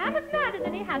afraid I am as mad as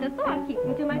any hatter, so I'm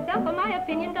keeping to myself, for my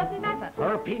opinion doesn't matter.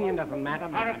 Her opinion doesn't matter.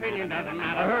 Her opinion doesn't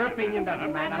matter. Her opinion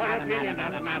doesn't matter. Her opinion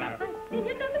doesn't matter.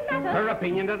 Opinion doesn't matter. Her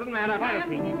opinion doesn't matter. My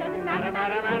opinion doesn't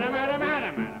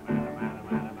matter.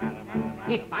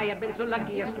 If I had been so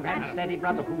lucky as to have a steady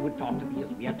brother who would talk to me as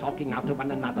we are talking now to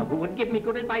one another, who would give me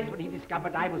good advice when he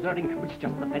discovered I was earning, which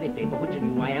just the very favor which he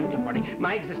knew I am conferring,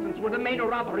 my existence would have made a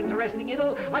rather interesting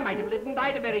idyll. I might have lived and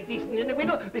died a very decent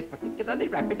individual. This particularly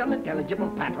rapid,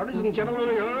 unintelligible patter isn't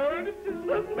generally heard. It just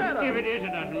doesn't matter. If it is,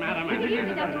 it doesn't matter. If it is,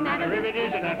 it doesn't matter. If it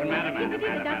is, it doesn't matter. If it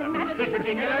is, it doesn't matter. This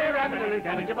particularly rapid,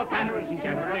 unintelligible patter isn't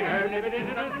generally heard. If it is,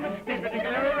 it doesn't matter. This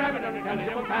particularly rapid,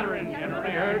 unintelligible patter isn't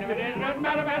generally heard. If it is, it doesn't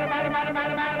matter.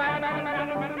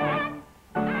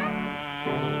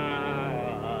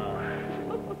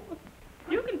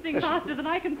 You can sing faster than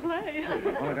I can play.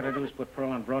 All I gotta do is put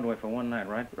Pearl on Broadway for one night,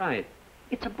 right? Right.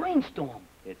 It's a brainstorm.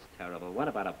 It's terrible. What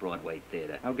about a Broadway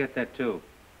theater? I'll get that, too.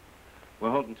 We're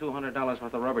holding $200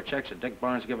 worth of rubber checks that Dick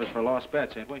Barnes gave us for lost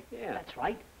bets, ain't we? Yeah. That's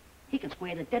right. He can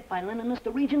square the debt by lending us the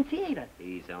Regent Theater.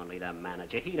 He's only the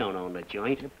manager. He don't own the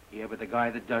joint. Yeah, but the guy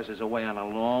that does is away on a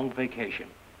long vacation.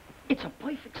 It's a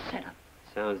perfect setup.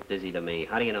 Sounds dizzy to me.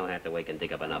 How do you know Hathaway can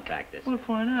dig up enough actors? Well,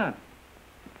 why not?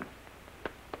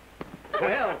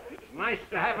 Well, it's nice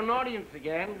to have an audience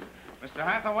again. Mr.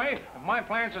 Hathaway, if my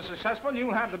plans are successful,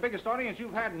 you'll have the biggest audience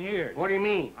you've had in years. What do you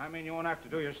mean? I mean, you won't have to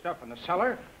do your stuff in the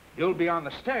cellar. You'll be on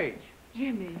the stage.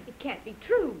 Jimmy. It can't be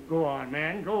true. Go on,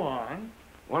 man, go on.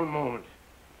 One moment.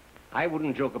 I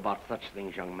wouldn't joke about such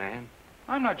things, young man.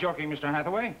 I'm not joking, Mr.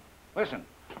 Hathaway. Listen,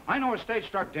 I know a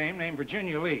stage-struck dame named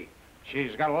Virginia Lee.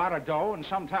 She's got a lot of dough and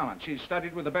some talent. She's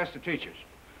studied with the best of teachers.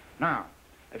 Now,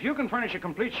 if you can furnish a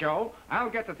complete show,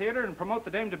 I'll get the theater and promote the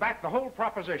dame to back the whole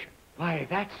proposition. Why,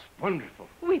 that's wonderful.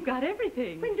 We've got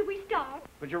everything. When do we start?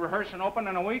 Could you rehearse and open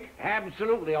in a week?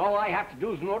 Absolutely. All I have to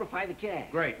do is notify the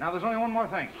cast. Great. Now, there's only one more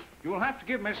thing. You'll have to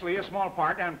give Miss Lee a small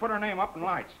part and put her name up in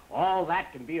lights. All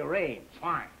that can be arranged.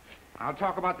 Fine. I'll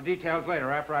talk about the details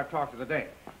later after I've talked to the dame.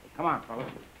 Come on,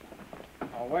 fellas.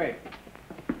 Oh, wait.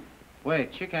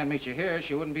 Wait, she can't meet you here.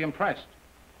 She wouldn't be impressed.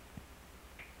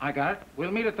 I got it.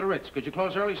 We'll meet at the Ritz. Could you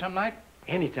close early some night?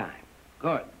 Anytime.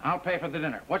 Good. I'll pay for the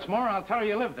dinner. What's more, I'll tell her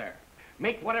you live there.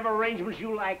 Make whatever arrangements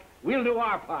you like. We'll do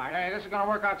our part. Hey, this is going to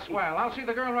work out swell. I'll see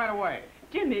the girl right away.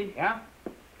 Jimmy. Yeah?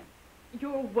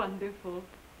 You're wonderful.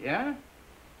 Yeah?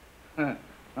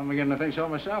 I'm beginning to think so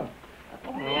myself.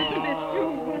 Oh, isn't it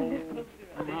too wonderful?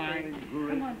 Come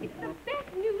on, it's the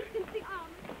best news since the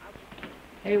army.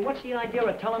 Hey, what's the idea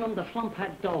of telling them the flump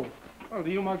had dough? Well, do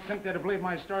you mugs think they'd have believed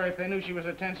my story if they knew she was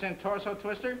a 10-cent torso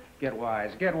twister? Get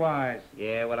wise, get wise.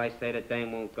 Yeah, well, I say the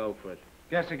dame won't go for it.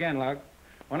 Guess again, Lug.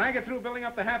 When I get through building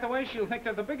up the Hathaway, she'll think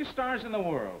they're the biggest stars in the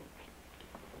world.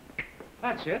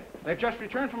 That's it. They've just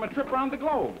returned from a trip around the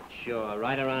globe. Sure,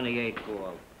 right around the 8th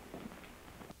ball.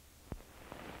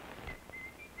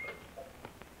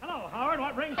 Hello, Howard.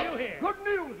 What brings you here? Good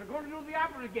news. We're going to do the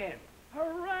opera again.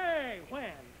 Hooray!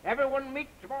 When? Everyone meet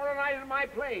tomorrow night at my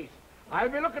place. I'll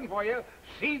be looking for you.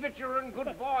 See that you're in good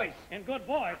voice. In good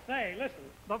voice. Say, listen.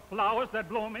 The flowers that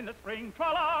bloom in the spring,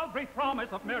 tra-la, breathe promise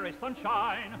of merry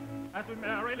sunshine. As we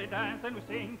merrily dance and we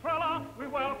sing, tra-la, we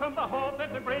welcome the hope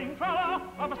that they bring, tra-la,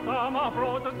 of a summer of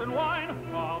roses and wine,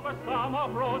 of a summer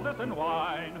of roses and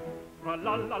wine.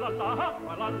 Tra-la-la-la-la,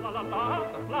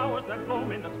 tra-la-la-la-la, the flowers that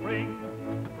bloom in the spring.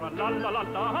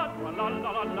 Tra-la-la-la-la,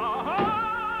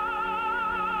 tra-la-la-la-la.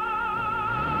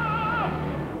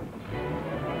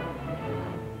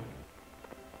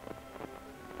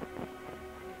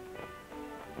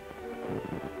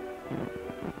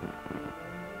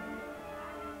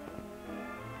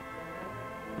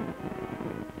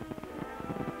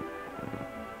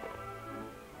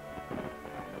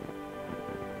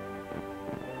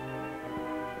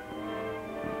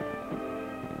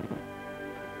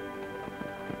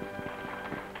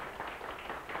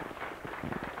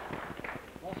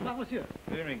 Bonsoir, monsieur.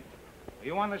 Good evening. Are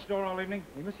you on this door all evening?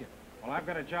 Oui, monsieur. Well, I've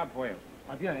got a job for you.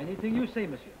 Ah bien, anything you say,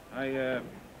 monsieur.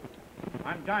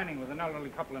 I'm dining with an elderly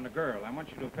couple and a girl. I want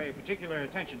you to pay particular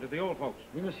attention to the old folks.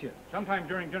 Oui, monsieur. Sometime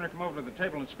during dinner, come over to the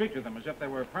table and speak to them as if they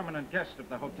were permanent guests of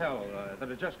the hotel that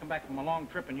had just come back from a long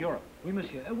trip in Europe. Oui,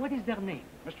 monsieur. What is their name?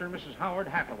 Mr. and Mrs. Howard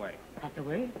Hathaway.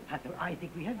 Hathaway? Hathaway. I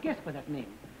think we have guessed by that name.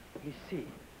 Let's see.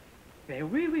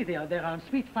 Oui, oui, they are on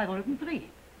suite 503.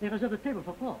 They reserved a table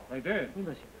for four. They did? Oui,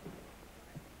 monsieur.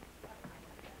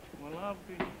 Well, I'll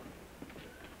be...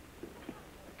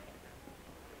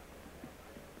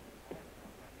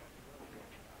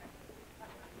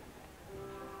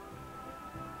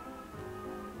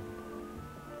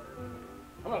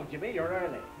 Hello, Jimmy. You're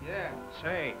early. Yeah.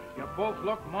 Say, you both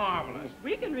look marvelous.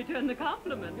 We can return the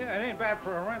compliment. Yeah, it ain't bad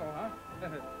for a rental, huh?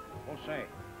 Oh, say,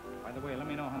 by the way, let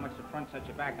me know how much the front sets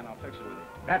you back and I'll fix it with you.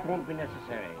 That won't be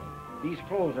necessary. These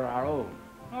clothes are our own.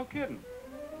 No kidding.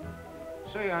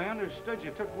 Say, I understood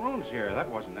you took rooms here. That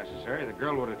wasn't necessary. The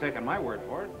girl would have taken my word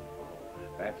for it.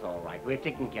 That's all right. We're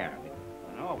taking care of it.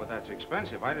 No, but that's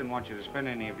expensive. I didn't want you to spend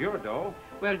any of your dough.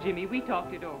 Well, Jimmy, we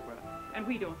talked it over, and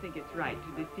we don't think it's right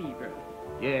to deceive her.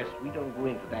 Yes, we don't go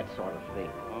in for that sort of thing.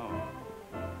 Oh.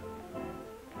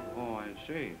 Oh, I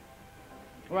see.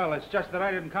 Well, it's just that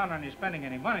I didn't count on you spending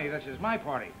any money. This is my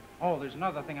party. Oh, there's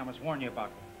another thing I must warn you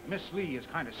about. Miss Lee is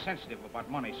kind of sensitive about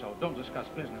money, so don't discuss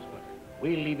business with her.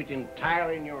 We'll leave it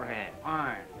entirely in your hands.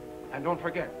 Fine. And don't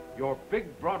forget, your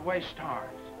big Broadway stars.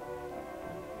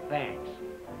 Thanks.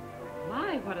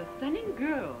 My, what a stunning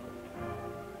girl.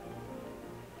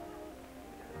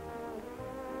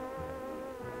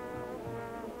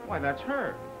 Why, that's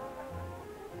her.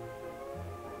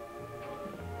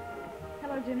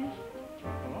 Hello, Jimmy.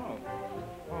 Hello.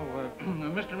 Oh,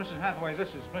 Mr. and Mrs. Hathaway, this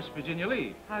is Miss Virginia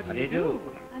Lee. How do you do?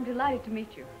 I'm delighted to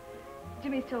meet you.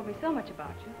 Jimmy's told me so much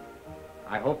about you.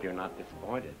 I hope you're not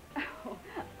disappointed. Oh,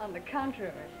 on the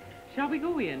contrary. Shall we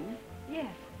go in?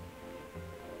 Yes.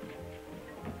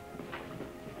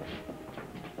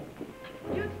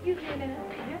 Would you excuse me a minute?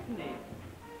 Yes, indeed.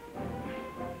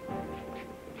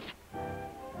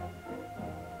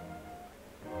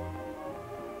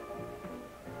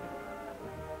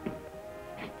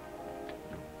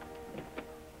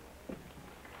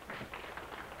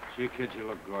 Gee, kids, you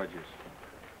look gorgeous.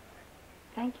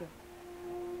 Thank you.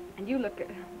 And you look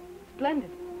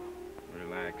splendid.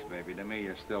 Relax, baby. To me,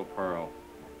 you're still Pearl.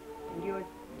 And you're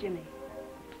Jimmy.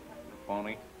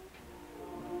 Phony?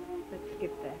 Let's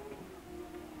skip that.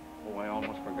 Oh, I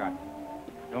almost forgot.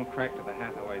 Don't crack to the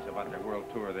Hathaways about their world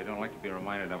tour. They don't like to be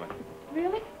reminded of it.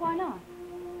 Really? Why not?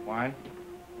 Why?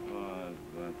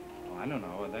 I don't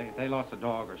know. They lost a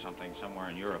dog or something somewhere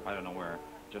in Europe. I don't know where.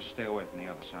 Just stay away from the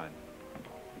other side.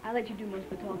 I'll let you do most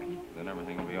of the talking. Then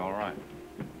everything will be all right.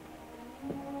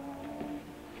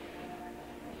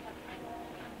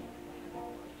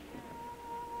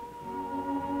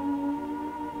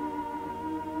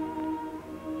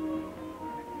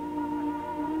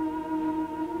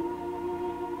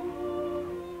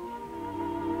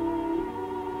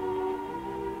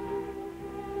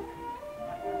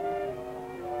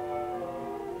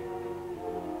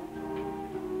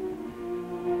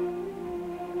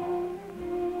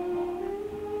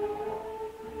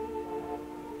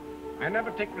 I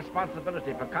never take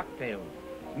responsibility for cocktails.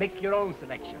 Make your own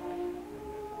selection.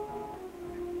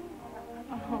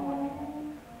 Oh,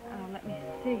 let me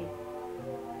see.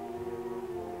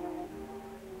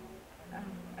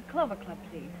 A Clover Club,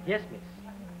 please. Yes, miss.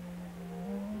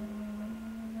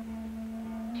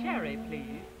 Cherry,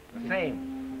 please. The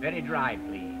same. Very dry,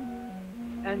 please.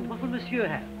 And what will monsieur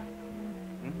have?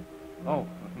 Oh,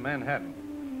 Manhattan.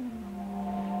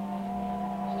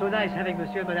 So nice having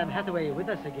Monsieur and Madame Hathaway with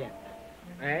us again.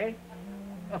 Eh?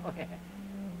 Oh, yeah.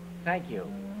 Thank you.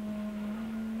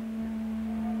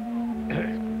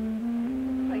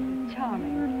 Place is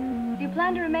charming. Do you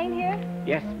plan to remain here?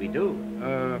 Yes, we do.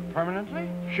 Permanently?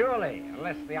 Surely,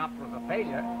 unless the opera's a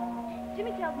failure.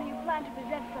 Jimmy tells me you plan to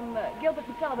present some Gilbert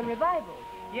and Sullivan revivals.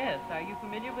 Yes, are you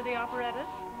familiar with the operettas?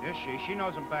 Is she? She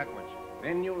knows them backwards.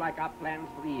 Then you like our plans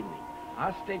for the evening.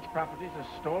 Our stage properties are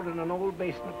stored in an old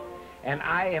basement, and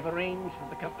I have arranged for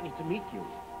the company to meet you.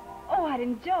 Oh, I'd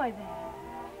enjoy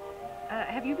that.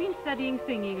 Have you been studying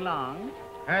singing long?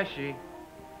 Has she?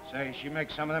 Say, she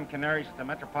makes some of them canaries at the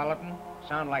Metropolitan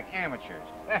sound like amateurs.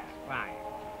 That's fine.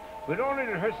 We're only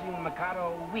rehearsing the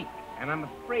Mikado a week, and I'm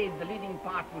afraid the leading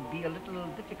part would be a little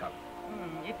difficult.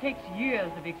 It takes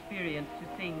years of experience to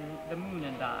sing The Moon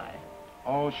and I.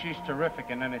 Oh, she's terrific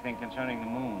in anything concerning the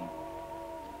moon.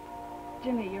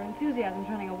 Jimmy, your enthusiasm's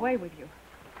running away with you.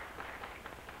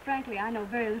 Frankly, I know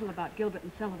very little about Gilbert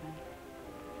and Sullivan.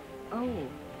 Oh,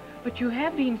 but you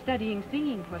have been studying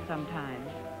singing for some time.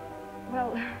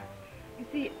 Well, you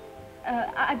see,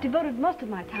 I've devoted most of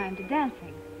my time to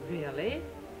dancing. Really?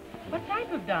 What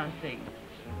type of dancing?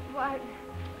 Why,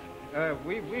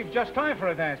 We've just time for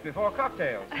a dance before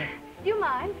cocktails. do you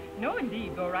mind? No,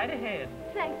 indeed. Go right ahead.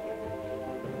 Thank you.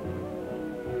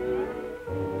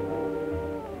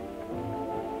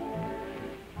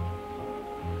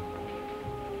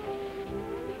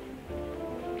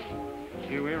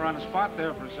 Gee, we were on the spot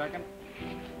there for a second.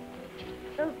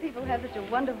 Those people have such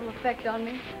a wonderful effect on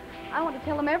me. I want to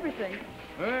tell them everything.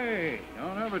 Hey,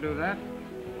 don't ever do that.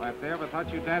 Why, if they ever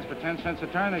thought you danced for 10 cents a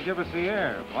turn, they'd give us the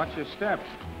air. Watch your step.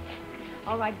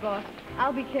 All right, boss.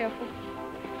 I'll be careful.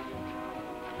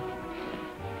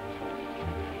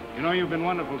 You know, you've been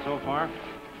wonderful so far.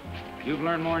 You've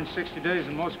learned more in 60 days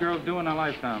than most girls do in a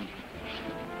lifetime.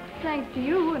 Thanks to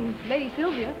you and Lady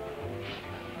Sylvia.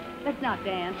 Let's not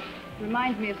dance.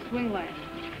 Reminds me of Swingland.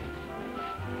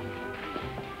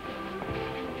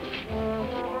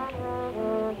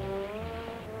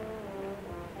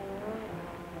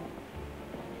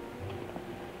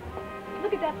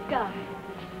 Look at that sky.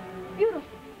 Beautiful.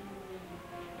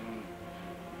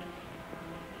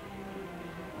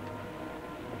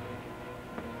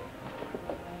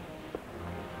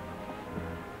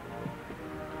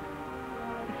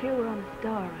 I feel we're on a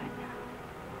star right now,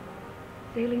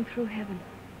 sailing through heaven.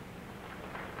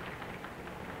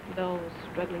 Those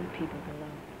struggling people below.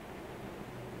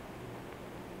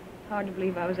 Hard to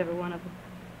believe I was ever one of them.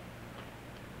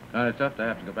 Kind of tough to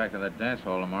have to go back to that dance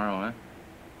hall tomorrow, huh?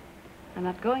 I'm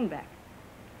not going back.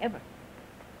 Ever.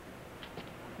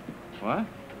 What?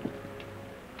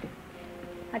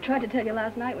 I tried to tell you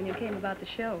last night when you came about the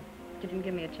show. You didn't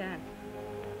give me a chance.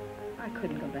 I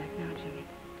couldn't go back now, Jimmy.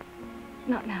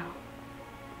 Not now.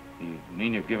 You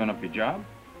mean you've given up your job?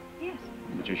 Yes.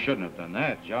 But you shouldn't have done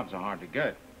that. Jobs are hard to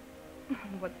get.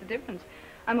 What's the difference?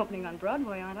 I'm opening on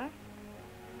Broadway, aren't I?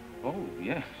 Oh,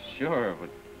 yeah, sure, but...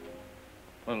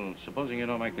 Well, supposing you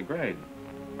don't make the grade.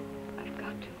 I've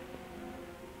got to.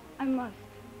 I must.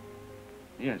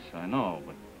 Yes, I know,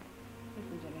 but...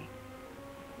 Listen, Jimmy.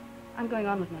 I'm going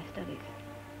on with my studies.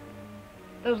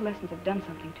 Those lessons have done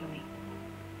something to me.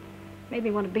 Made me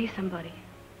want to be somebody.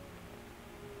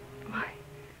 Why?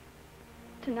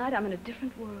 Tonight I'm in a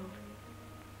different world.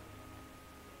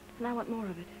 And I want more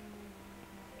of it.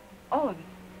 All of it.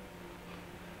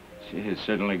 She has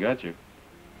certainly got you.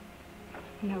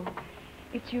 No,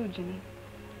 it's you, Jimmy.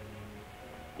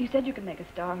 You said you could make a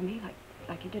star of me,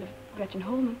 like you did of Gretchen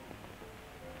Holman.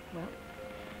 Well,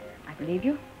 I believe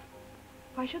you.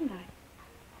 Why shouldn't I?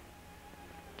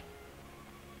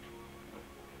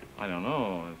 I don't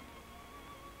know.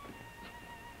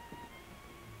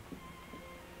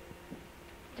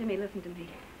 Jimmy, listen to me.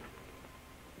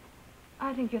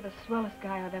 I think you're the swellest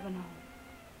guy I've ever known.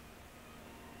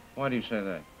 Why do you say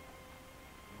that?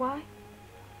 Why?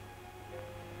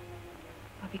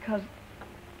 Well, because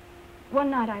one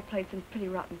night I played some pretty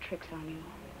rotten tricks on you.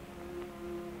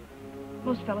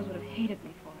 Most fellows would have hated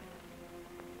me for it.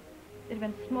 They'd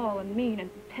have been small and mean and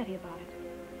petty about it.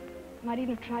 Might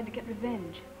even have tried to get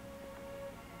revenge.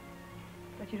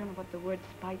 But you don't know what the word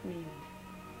spite means.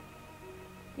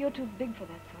 You're too big for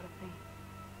that sort of thing.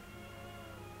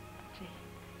 Gee.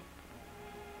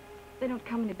 They don't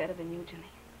come any better than you, Jimmy.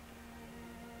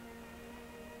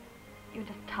 You're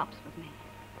just tops with me.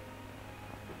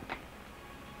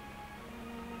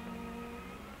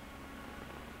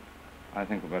 I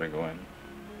think we better go in.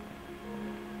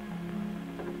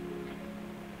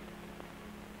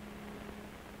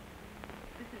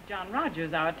 This is John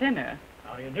Rogers, our tenor.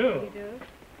 How do you do? How do you do?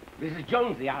 This is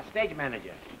Jonesy, our stage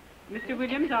manager. Mr.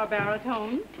 Williams, our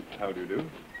baritone. How do you do?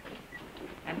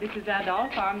 And this is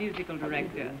Adolph, our musical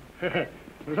director.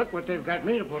 Look what they've got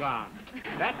me to put on.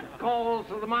 That calls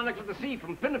to the monarch of the sea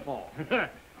from Pinafore.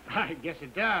 I guess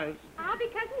it does. I'll be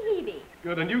Cousin Hebe.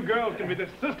 Good, and you girls can be their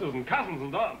sisters and cousins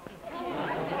and all.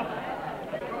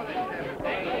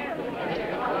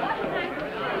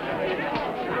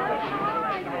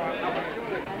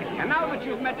 And now that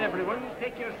you've met everyone,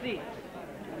 take your seats.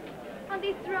 On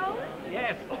these thrones?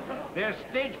 Yes, they're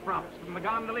stage props from the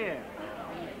gondolier.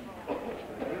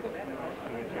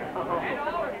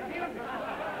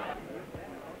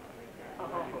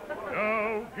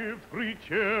 Now give 3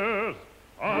 cheers,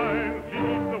 I'll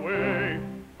lead the way.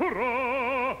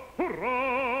 Hurrah,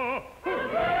 hurrah,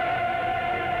 hurrah!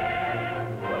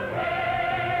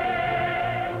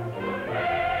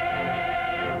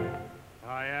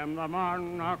 I am the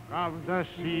monarch of the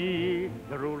sea,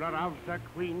 the ruler of the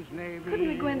Queen's Navy. Couldn't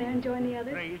we go in there and join the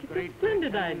others? Great, It's great, a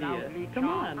splendid idea. Come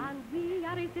on.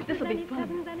 This'll be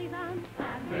fun.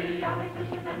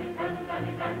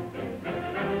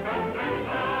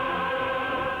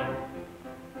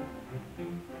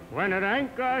 When at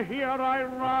anchor here I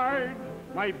ride,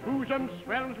 my bosom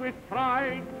swells with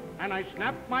pride, and I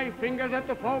snap my fingers at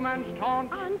the foeman's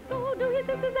taunt. And so do his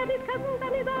sisters and his cousins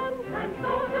and his aunts. And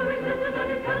so do his sisters and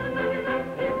his cousins and his aunts.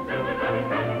 His sisters and his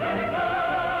cousins and his aunts.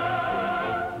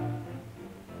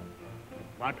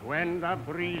 But when the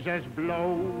breezes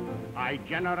blow, I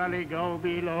generally go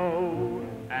below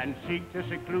and seek the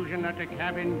seclusion that the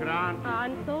cabin grants.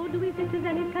 And so do his sisters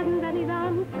and his cousins and his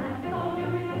aunts. And so do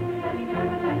his sisters and his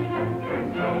cousins and his aunts.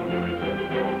 And so do his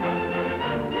sisters and his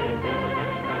cousins and his aunts.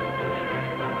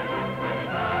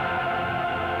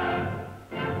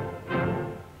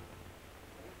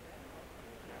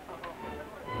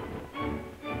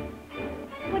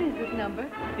 number?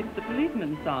 It's the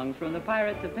policeman's song from the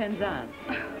Pirates of Penzance.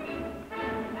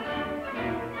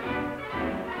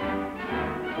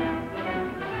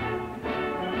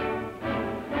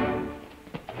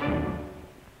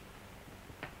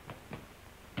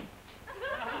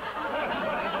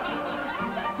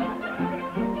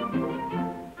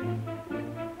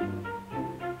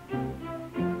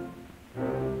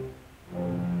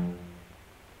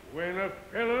 When a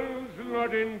fellow's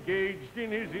not engaged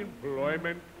in his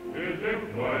employment,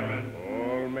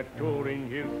 all maturing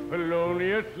his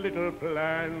felonious little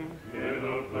plans,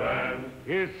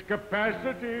 his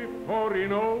capacity for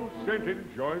innocent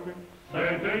enjoyment,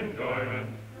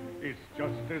 is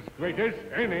just as great as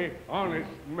any honest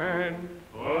man.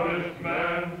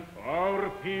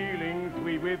 Our feelings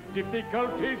we with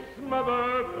difficulty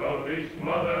smother,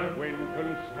 when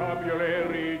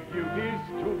constabulary duties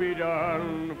to be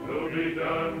done.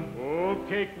 Oh,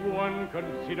 take one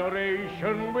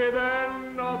consideration with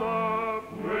another.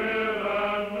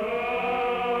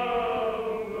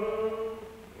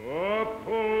 A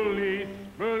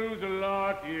policeman's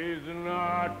lot is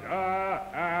not a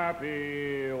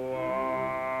happy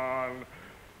one.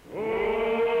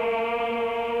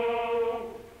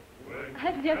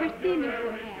 I've never seen them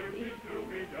so happy.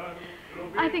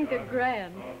 I think they're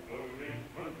grand.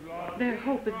 Their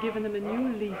hope has given them a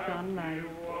new lease on life.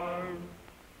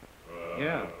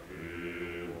 Yeah.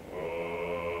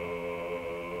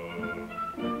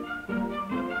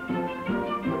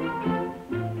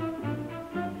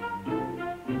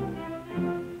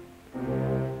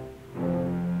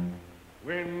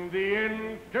 When the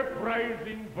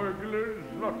enterprising burglar's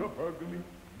not a burgling,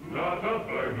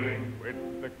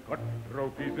 when the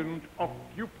cutthroat isn't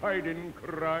occupied in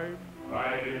crime,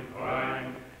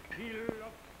 he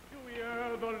loves to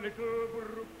hear the little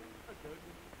brook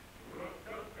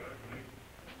gurgling,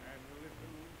 and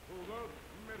listen to the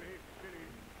merry,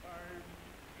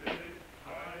 merry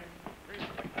chime.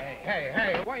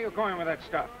 Hey, where are you going with that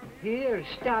stuff? Here,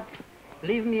 stop.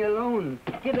 Leave me alone.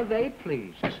 Get away,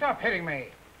 please. Stop hitting me.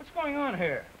 What's going on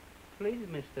here? Please,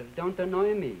 mister, don't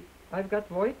annoy me. I've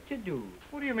got work to do.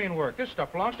 What do you mean work? This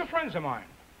stuff belongs to friends of mine.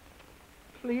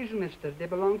 Please, mister, they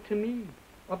belong to me.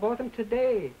 I bought them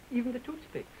today, even the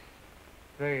toothpicks.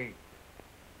 They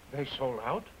sold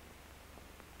out?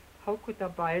 How could I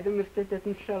buy them if they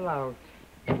didn't sell out?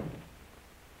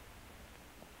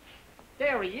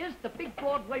 There he is, the big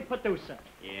Broadway producer.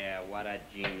 Yeah, what a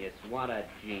genius, what a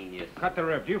genius. Cut the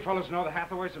rib. Do you fellas know the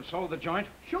Hathaways have sold the joint?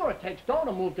 Sure, it takes dough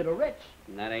to move to the rich.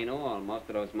 And that ain't all. Most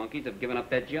of those monkeys have given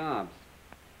up their jobs.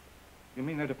 You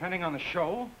mean they're depending on the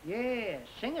show? Yeah,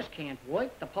 singers can't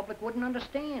work. The public wouldn't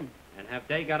understand. And have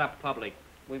they got a public?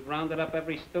 We've rounded up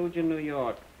every stooge in New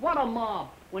York. What a mob.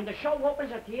 When the show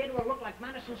opens at the theater, it'll look like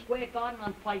Madison Square Garden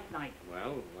on fight night.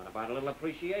 Well, what about a little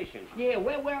appreciation? Yeah,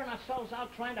 we're wearing ourselves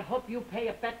out trying to help you pay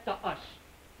a bet to us.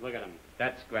 Look at them.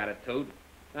 That's gratitude.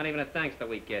 Not even a thanks that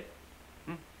we get.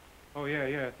 Oh,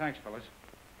 yeah. Thanks, fellas.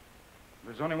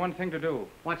 There's only one thing to do.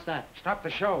 What's that? Stop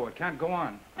the show. It can't go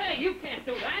on. Hey, you can't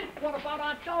do that. What about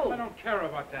our dough? I don't care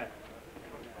about that.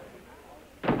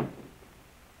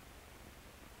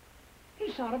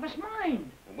 He's out of his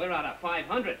mind. And we're out of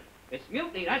 500. It's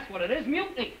mutiny, that's what it is,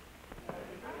 mutiny.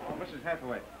 Oh, Mrs.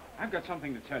 Hathaway, I've got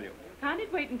something to tell you. Can't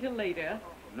it wait until later?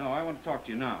 No, I want to talk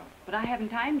to you now. But I haven't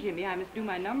time, Jimmy. I must do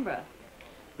my number.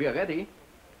 We are ready.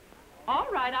 All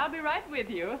right, I'll be right with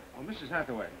you. Oh, Mrs.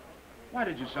 Hathaway, why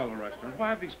did you sell the restaurant? Why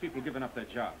have these people given up their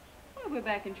jobs? Well, we're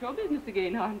back in show business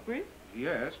again, aren't we?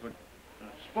 Yes, but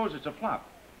suppose it's a flop.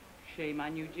 Shame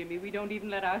on you, Jimmy. We don't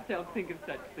even let ourselves think of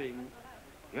such things.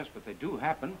 Yes, but they do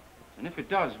happen. And if it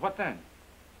does, what then?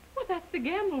 Well, that's the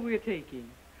gamble we're taking.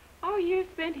 Our years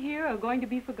spent here are going to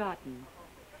be forgotten.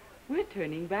 We're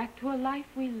turning back to a life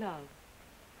we love.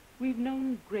 We've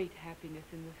known great happiness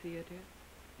in the theater,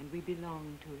 and we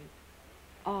belong to it,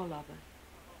 all of us.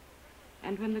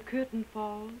 And when the curtain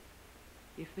falls,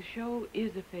 if the show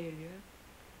is a failure,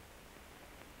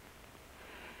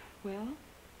 well,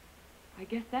 I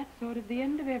guess that's sort of the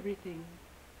end of everything,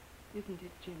 isn't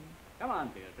it, Jimmy? Come on,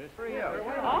 Beatrice. Hurry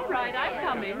All right, I'm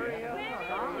coming.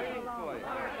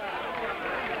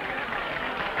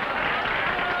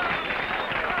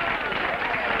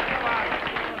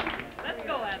 Let's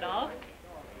go, Adolf.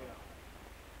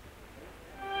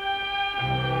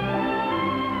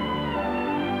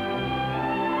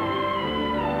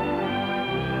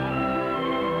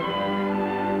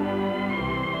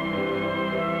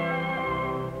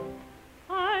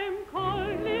 I'm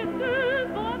called little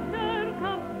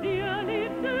Buttercup, dear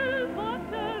little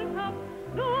Buttercup,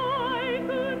 though I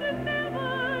could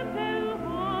never tell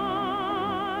why.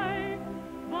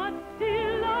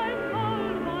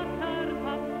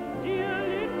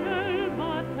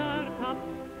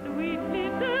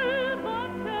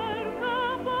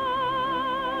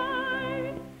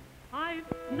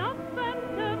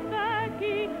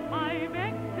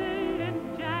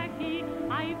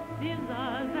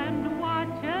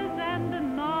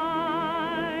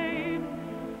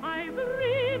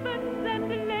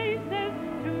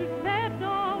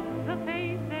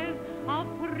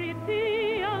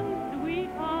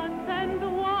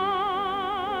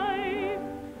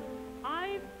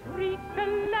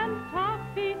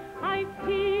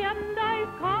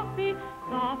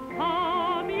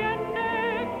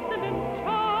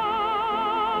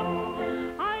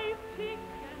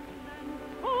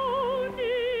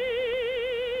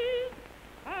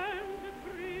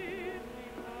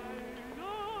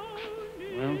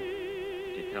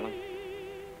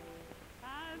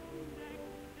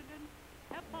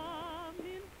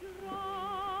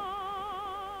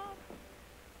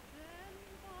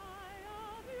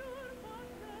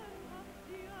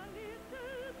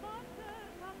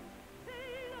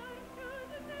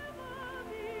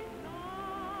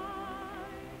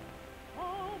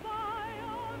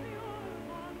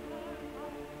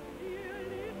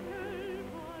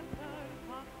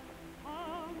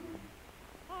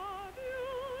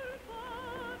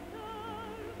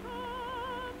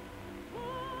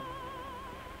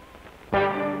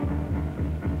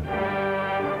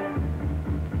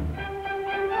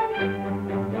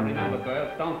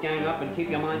 don't gang up and keep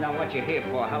your mind on what you're here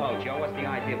for. Hello, Joe. What's the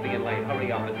idea of being late?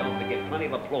 Hurry up and don't forget. Plenty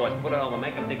of applause. Put it over.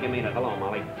 Make them think you mean it. Hello,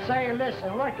 Molly. Say,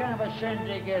 listen, what kind of a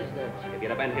shindig is this? If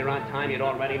you'd have been here on time, you'd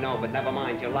already know, but never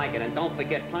mind. You'll like it. And don't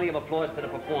forget, plenty of applause to the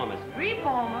performers.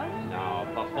 Reformers? No,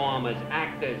 performers,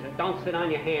 actors. And don't sit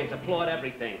on your hands. Applaud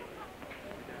everything.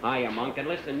 Hiya, Monk. And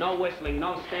listen, no whistling,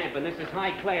 no stamping. This is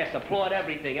high class. Applaud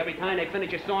everything. Every time they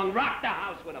finish a song, rock the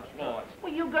house with applause.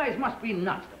 Well, you guys must be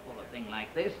nuts to pull a thing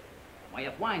like this. Why,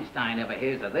 if Weinstein ever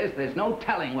hears of this, there's no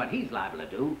telling what he's liable to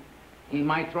do. He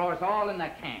might throw us all in the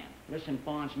can. Listen,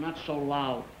 Barnes, not so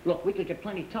loud. Look, we could get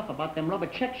plenty tough about them rubber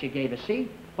checks you gave us, see?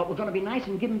 But we're gonna be nice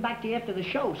and give them back to you after the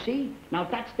show, see? Now,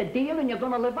 that's the deal, and you're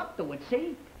gonna live up to it,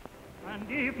 see? And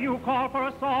if you call for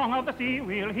a song of the sea,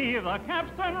 we'll hear the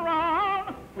capstan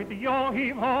round. With the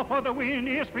yo-heave-ho for the wind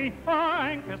is free.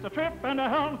 Fine, kiss a trip and a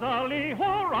helm's a lee.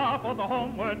 Hurrah for the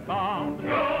homeward bound.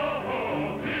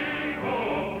 Yo-ho-heave-ho,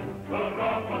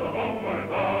 hurrah for the homeward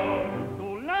bound. To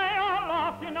lay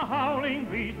aloft in a howling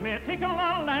breeze may tickle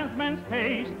a landsman's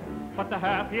taste. But the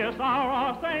happiest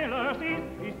hour a sailor sees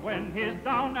is when he's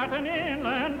down at an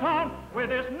inland town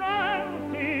with his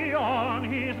Nancy on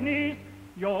his knees.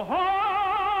 Your heart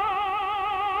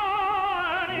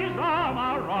and his arm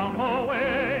around her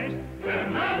waist.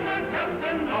 Then man and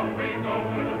captain, off we go,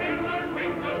 with the sailors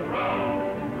wings us round.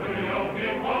 With the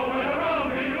yo-heave-ho and around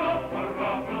the off,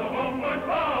 hurrah for the homeward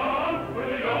bound. With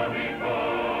the yo-heave-ho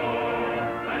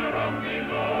and around the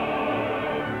low.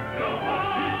 Your heart,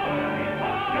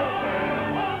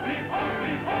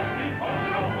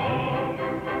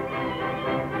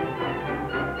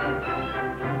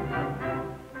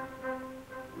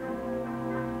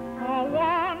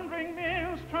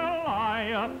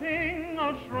 a thing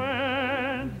of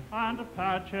shreds and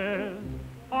patches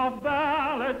of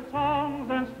ballad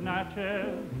songs and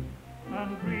snatches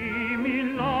and dreamy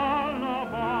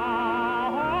lullaby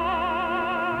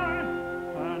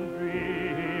and dreamy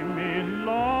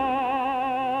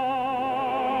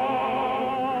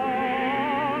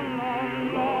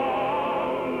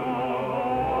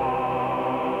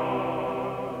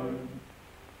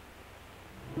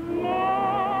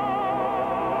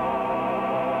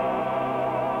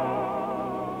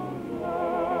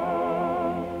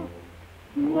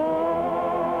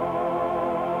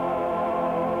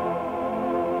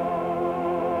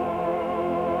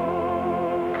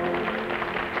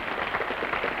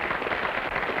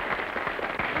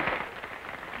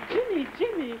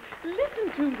Jimmy,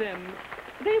 listen to them.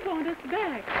 They want us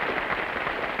back.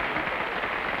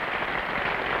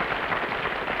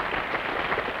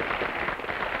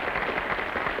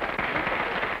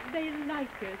 They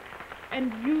like us,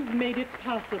 and you've made it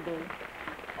possible.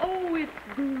 Oh, it's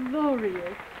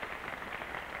glorious.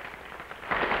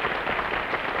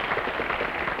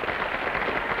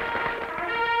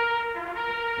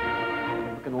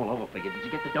 Looking all over for you. Did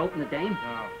you get the dope and the dame?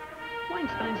 No.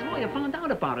 Weinstein's lawyer found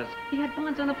out about us. He had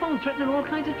Bonds on the phone threatening all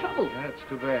kinds of trouble. That's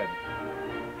too bad.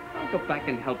 I'll go back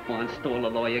and help Bonds stall a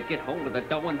lawyer. Get hold of the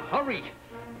dough and hurry.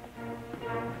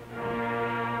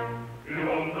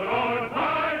 Behold the Lord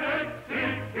High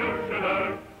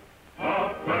Executioner,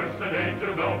 a personage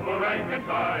of noble rank and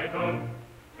title,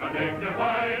 a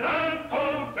dignified and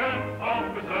potent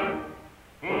officer,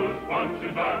 whose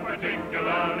functions are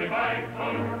particularly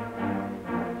vital.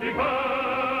 Defer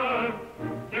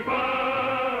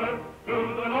to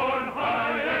the Lord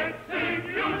High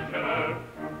Executioner.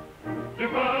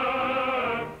 Defer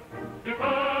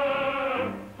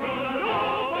to the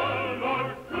noble Lord,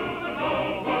 to the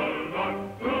noble Lord,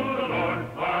 to the Lord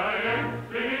High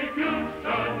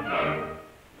Executioner.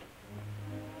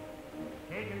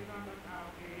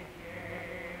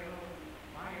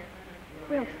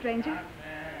 Well, stranger,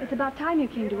 it's about time you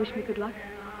came to wish me good luck.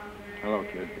 Hello,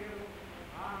 kid.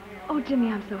 Oh, Jimmy,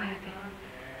 I'm so happy.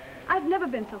 I've never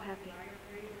been so happy.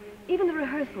 Even the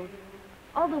rehearsals,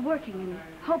 all the working and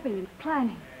hoping and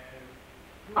planning,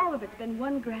 all of it's been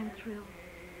one grand thrill.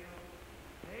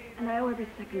 And I owe every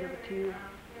second of it to you.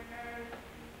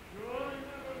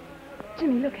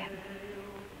 Jimmy, look at me.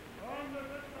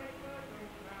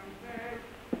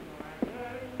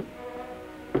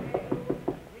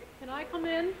 Can I come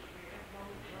in?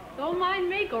 Don't mind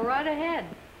me. Go right ahead.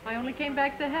 I only came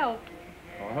back to help.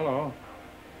 Oh, hello.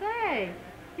 Say,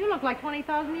 you look like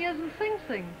 20,000 years in Sing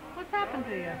Sing. What's happened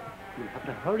to you? You'll have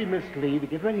to hurry, Miss Lee, to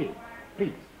get ready.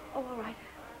 Please. Oh, all right.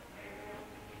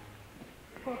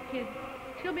 Poor kid.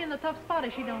 She'll be in the tough spot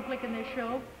if she don't click in this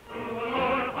show.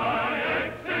 Lord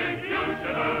High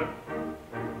Executioner,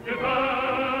 defer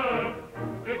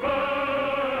to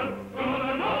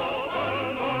the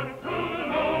noble Lord, to the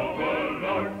noble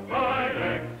Lord High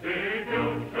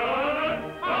Executioner,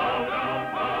 bow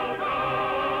down.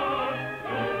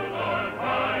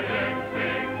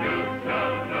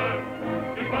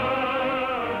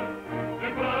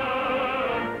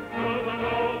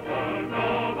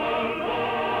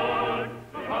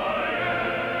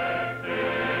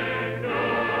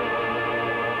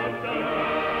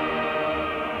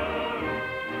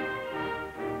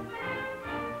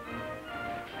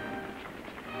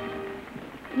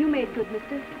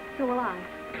 mister. So will I.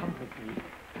 Comfort, please.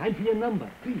 Time for your number,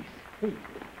 please. Please.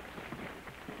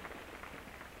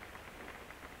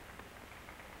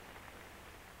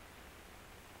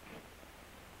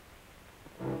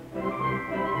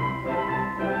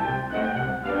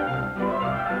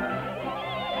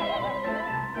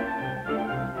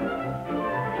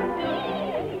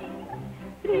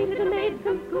 Three little maids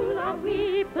from school are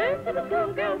we, first to the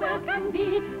schoolgirl welcome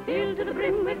thee, filled to the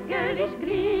brim with girlish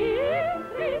glee.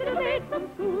 Three little maids from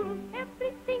school,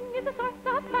 everything is a source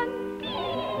of fun.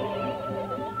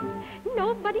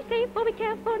 Nobody's safe, for we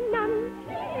care for none.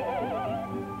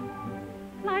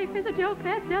 Life is a joke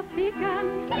that's just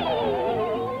begun.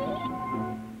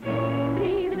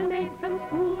 Three little maids from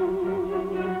school.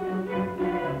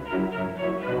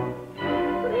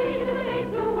 Three little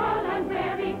maids who all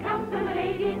unwary come from the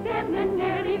ladies'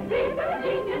 seminary, free from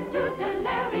genius to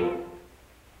Larry.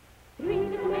 Three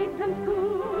little maids from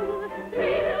school.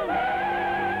 Three little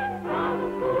maids from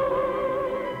school.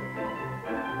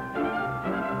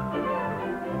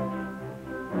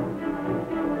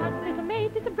 One little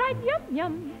maid is a bright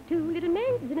yum-yum. Two little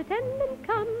maids in attendance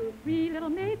come. Three little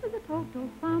maids is a total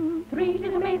sum. Three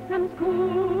little maids from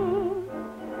school.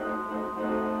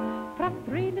 From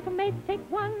three little maids take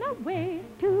one away.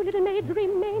 Two little maids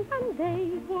remain, and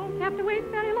they won't have to wait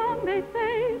very long, they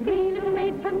say. Three little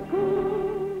maids from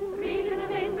school. Three little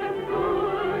maids from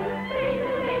school. Three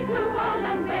little maids who all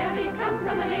unwary come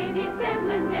from a ladies'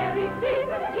 seminary, free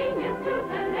from genius to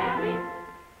the Larry.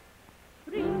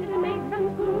 Three little maids from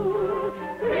school.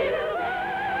 Three little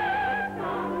maids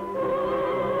from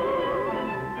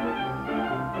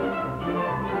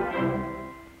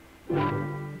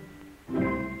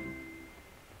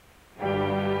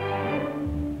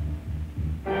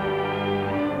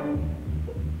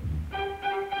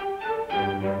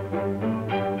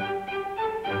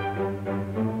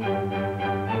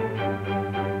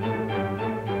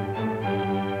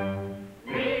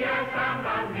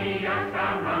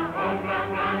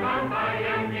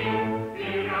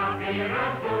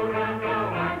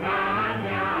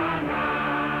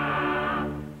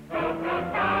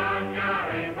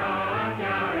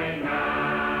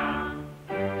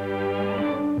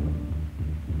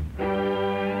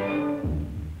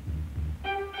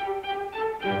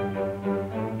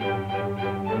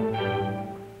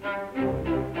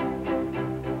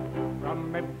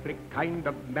kind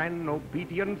of man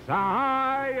obedience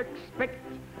I expect.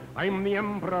 I'm the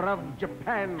Emperor of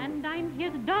Japan. And I'm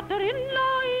his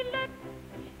daughter-in-law elect.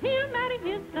 He'll marry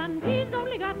his son, he's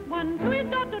only got one, to his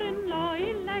daughter-in-law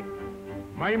elect.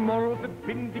 My morals have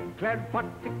been declared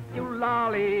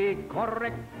particularly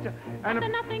correct. And they're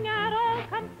nothing at all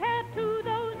compared to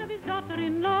those of his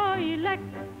daughter-in-law elect.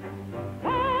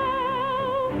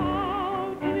 Oh,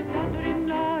 oh, to his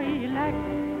daughter-in-law elect.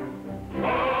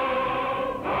 Oh!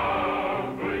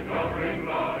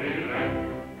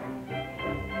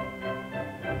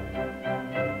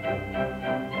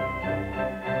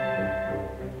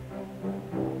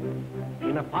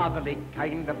 In a fatherly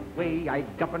kind of way, I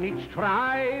govern each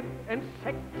tribe and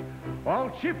sect, all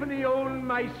cheerfully own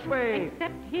my sway.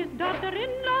 Except his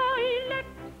daughter-in-law elect,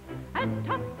 as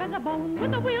tough as a bone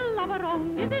with a will of her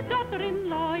own, is his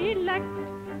daughter-in-law elect.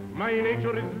 My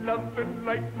nature is love and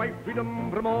light, my freedom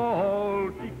from all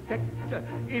defect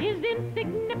is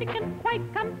insignificant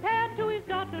quite compared to his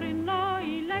daughter-in-law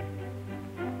elect.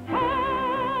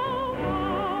 Oh,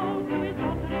 oh, to his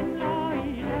daughter-in-law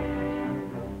elect.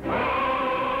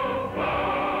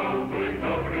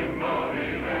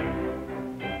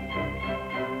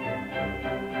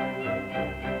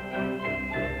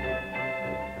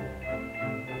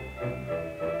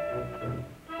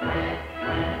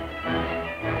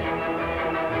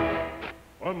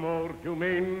 A more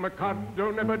humane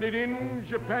Mikado never did in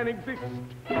Japan exist.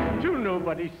 To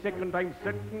nobody's second, I'm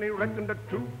certainly reckoned a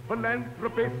true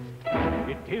philanthropist.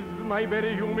 It is my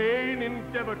very humane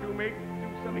endeavor to make,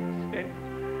 to some extent,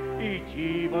 each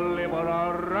evil ever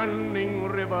a running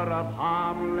river of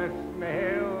harmless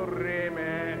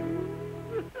merriment.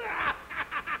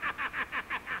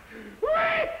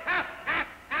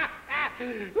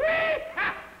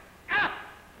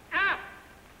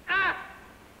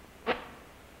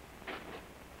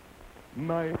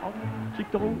 My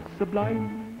object all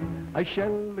sublime, I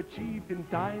shall achieve in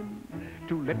time,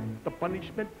 to let the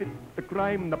punishment fit the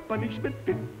crime, the punishment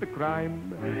fit the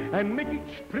crime, and make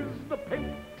each prisoner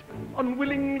pent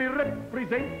unwillingly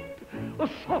represent a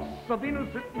source of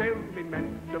innocent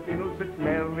merriment, of innocent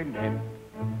merriment.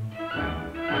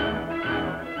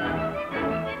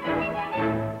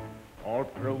 All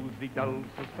prose the dull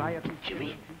society.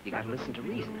 Jimmy, you gotta listen to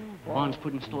reason. Vaughns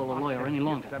couldn't stall a lawyer any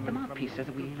longer. The mouthpiece says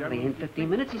if we ain't ready in 15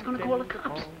 minutes, he's gonna call the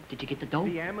cops. Did you get the dough?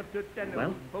 Well? Good.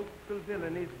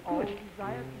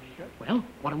 Well,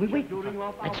 what are we waiting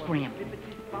for? Let's scram.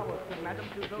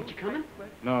 Ain't you coming?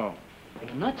 No. Are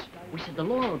you nuts? We said the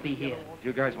law will be here.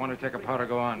 You guys want to take a powder,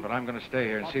 go on, but I'm going to stay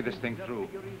here and see this thing through.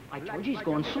 I told you he's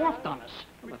going soft on us.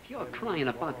 Well, if you're crying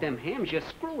about them hams, you're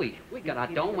screwy. We got our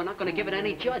dough, and we're not going to give it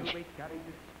any judge.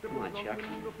 Come on, Chuck.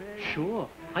 Sure.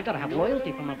 I gotta have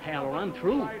loyalty from a pal or I'm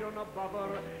through.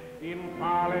 In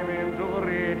Parliament,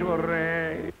 hooray,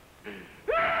 hooray.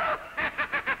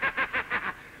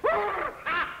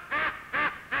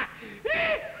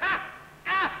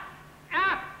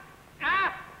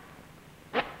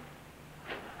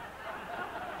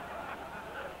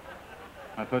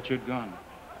 I thought you'd gone.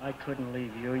 I couldn't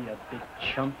leave you, you big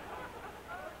chump.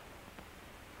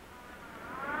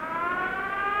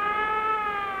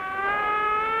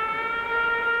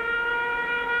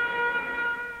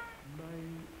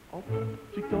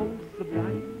 Object all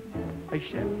sublime, I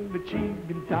shall achieve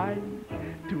in time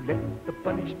to let the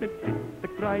punishment fit the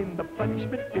crime, the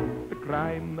punishment fit the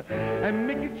crime, and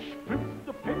make it spruce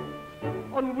the pit,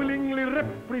 unwillingly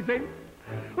represent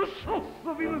a source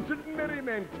of innocent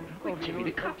merriment. Quick, Jimmy,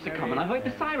 the cops are coming. I heard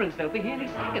the sirens. They'll be here any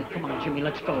second. Come on, Jimmy,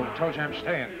 let's go. I told you I'm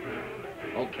staying.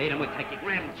 Okay, then we'll take it.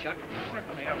 Grab it, Chuck.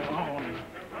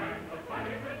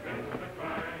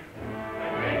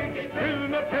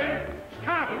 Prisoner pen,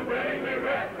 stop!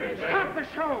 Stop the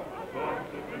show!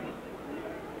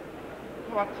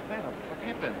 What's the matter? What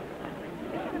happened?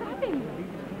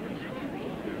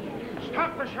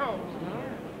 Stop the show!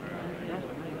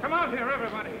 Come out here,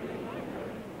 everybody!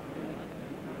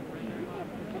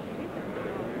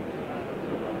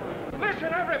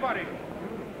 Listen, everybody!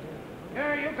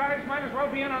 Yeah, you guys might as well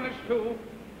be in on this, too.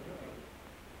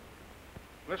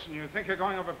 Listen, you think you're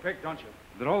going over big, don't you?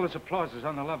 That all this applause is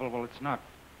on the level. Well, it's not.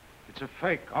 It's a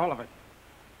fake, all of it.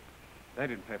 They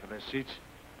didn't pay for their seats.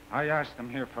 I asked them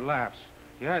here for laughs.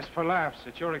 Yes, for laughs,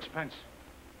 at your expense.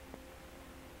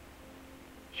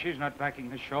 She's not backing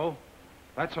the show.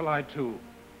 That's a lie, too.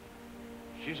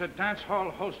 She's a dance hall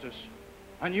hostess.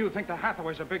 And you think the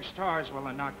Hathaways are big stars? Well,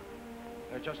 they're not.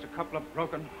 They're just a couple of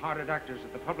broken-hearted actors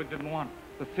that the public didn't want.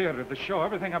 The theater, the show,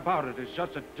 everything about it is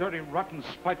just a dirty, rotten,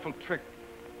 spiteful trick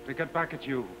to get back at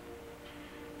you.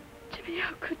 Jimmy,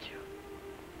 how could you?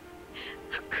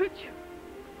 How could you?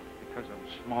 Because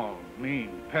I'm small,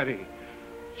 mean, petty.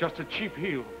 Just a cheap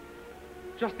heel.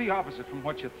 Just the opposite from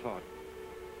what you thought.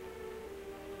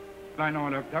 I know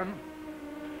what I've done.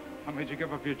 I made you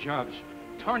give up your jobs,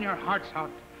 torn your hearts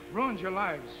out, ruined your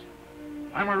lives.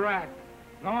 I'm a rat.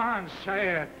 Go on, say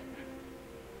it.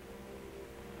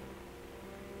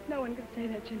 No one can say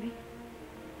that, Jimmy.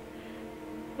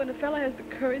 When a fella has the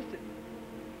courage to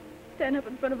stand up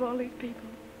in front of all these people,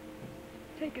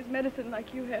 take his medicine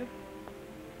like you have,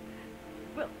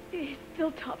 well, he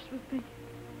still tops with me.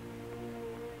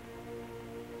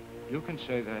 You can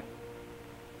say that.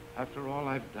 After all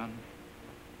I've done.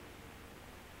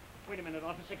 Wait a minute,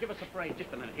 officer. Give us a break.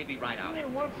 Just a minute. He'll be right out. Hey,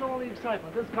 what's all the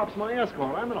excitement? This cop's my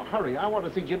escort. I'm in a hurry. I want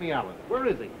to see Jimmy Allen. Where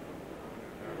is he?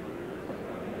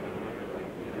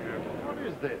 What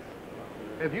is this?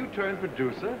 Have you turned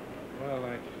producer? Well,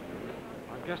 I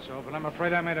guess so, but I'm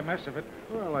afraid I made a mess of it.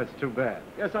 Well, that's too bad.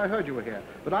 Yes, I heard you were here,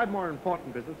 but I've more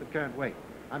important business that can't wait.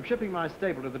 I'm shipping my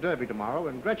stable to the Derby tomorrow,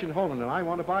 and Gretchen Holman and I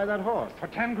want to buy that horse. For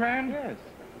 10 grand? Yes.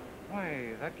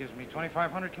 Why, that gives me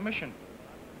 2,500 commission.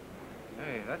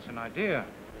 Hey, that's an idea.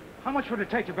 How much would it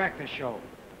take to back this show?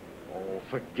 Oh,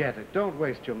 forget it. Don't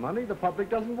waste your money. The public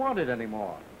doesn't want it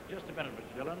anymore. Just a minute,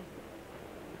 Mr. Dillon.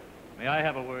 May I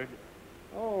have a word?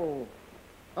 Oh.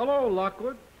 Hello,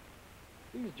 Lockwood.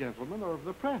 These gentlemen are of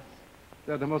the press.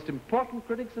 They're the most important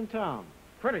critics in town.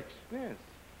 Critics? Yes.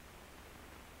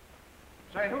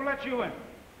 Say, who let you in?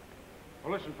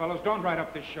 Well, listen, fellows, don't write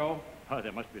up this show. Oh,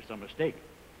 there must be some mistake.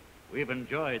 We've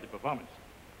enjoyed the performance.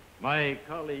 My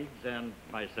colleagues and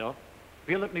myself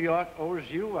feel that New York owes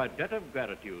you a debt of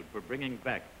gratitude for bringing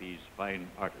back these fine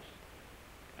artists.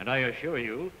 And I assure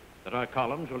you that our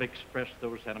columns will express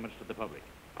those sentiments to the public.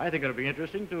 I think it'll be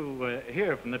interesting to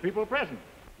hear from the people present.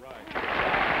 Right.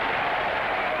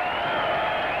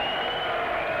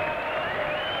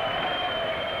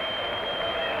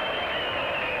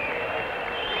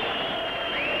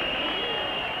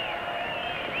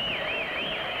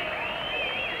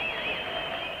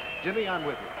 Jimmy, I'm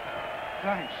with you.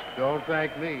 Thanks. Don't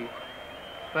thank me.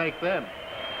 Thank them.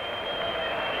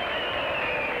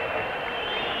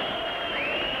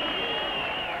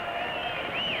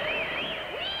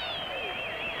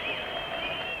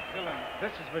 Dillon,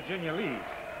 this is Virginia Lee.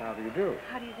 How do you do?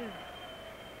 How do you do?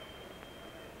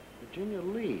 Virginia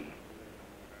Lee.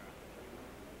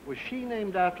 Was she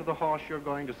named after the horse you're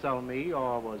going to sell me,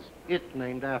 or was it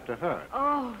named after her?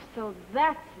 Oh, so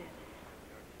that's it.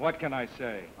 What can I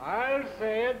say? I'll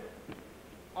say it.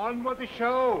 On with the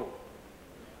show.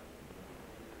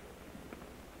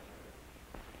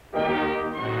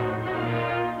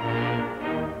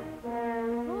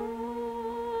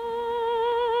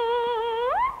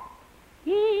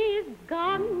 He's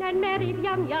gone and married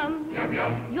Yum Yum. Yum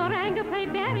Yum. Your anger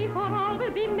played merry, for all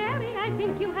will be merry. I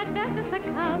think you had better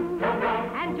succumb Yum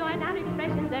Yum. and join our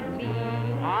expressions of glee.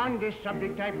 On this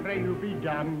subject, I pray you be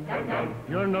dumb.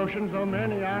 Your notions, though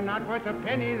many, are not worth a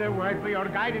penny. The word for your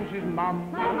guidance is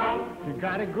mum. You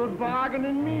got a good bargain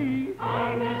in me.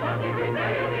 On this subject we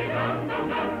pray you be dumb, dumb,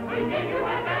 dumb. We think you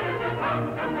had better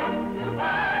succumb, dumb, dumb. To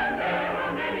find there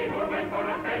are many who went for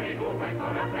a penny, who went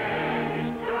for a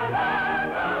penny. There are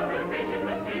lots of good fish in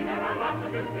the sea, there are lots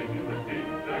of good fish in the sea.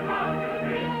 There are lots of good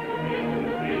fish, good fish in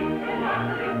the sea. There are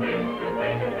lots of good fish, good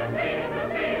fish in the sea, in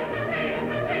the sea, in the sea, in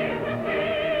the sea, in the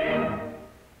sea.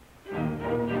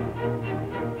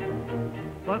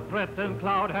 The threatened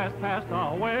cloud has passed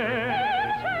away.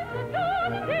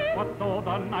 But though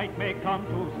the night may come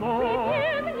too slow,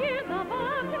 Years and years of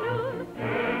afternoons.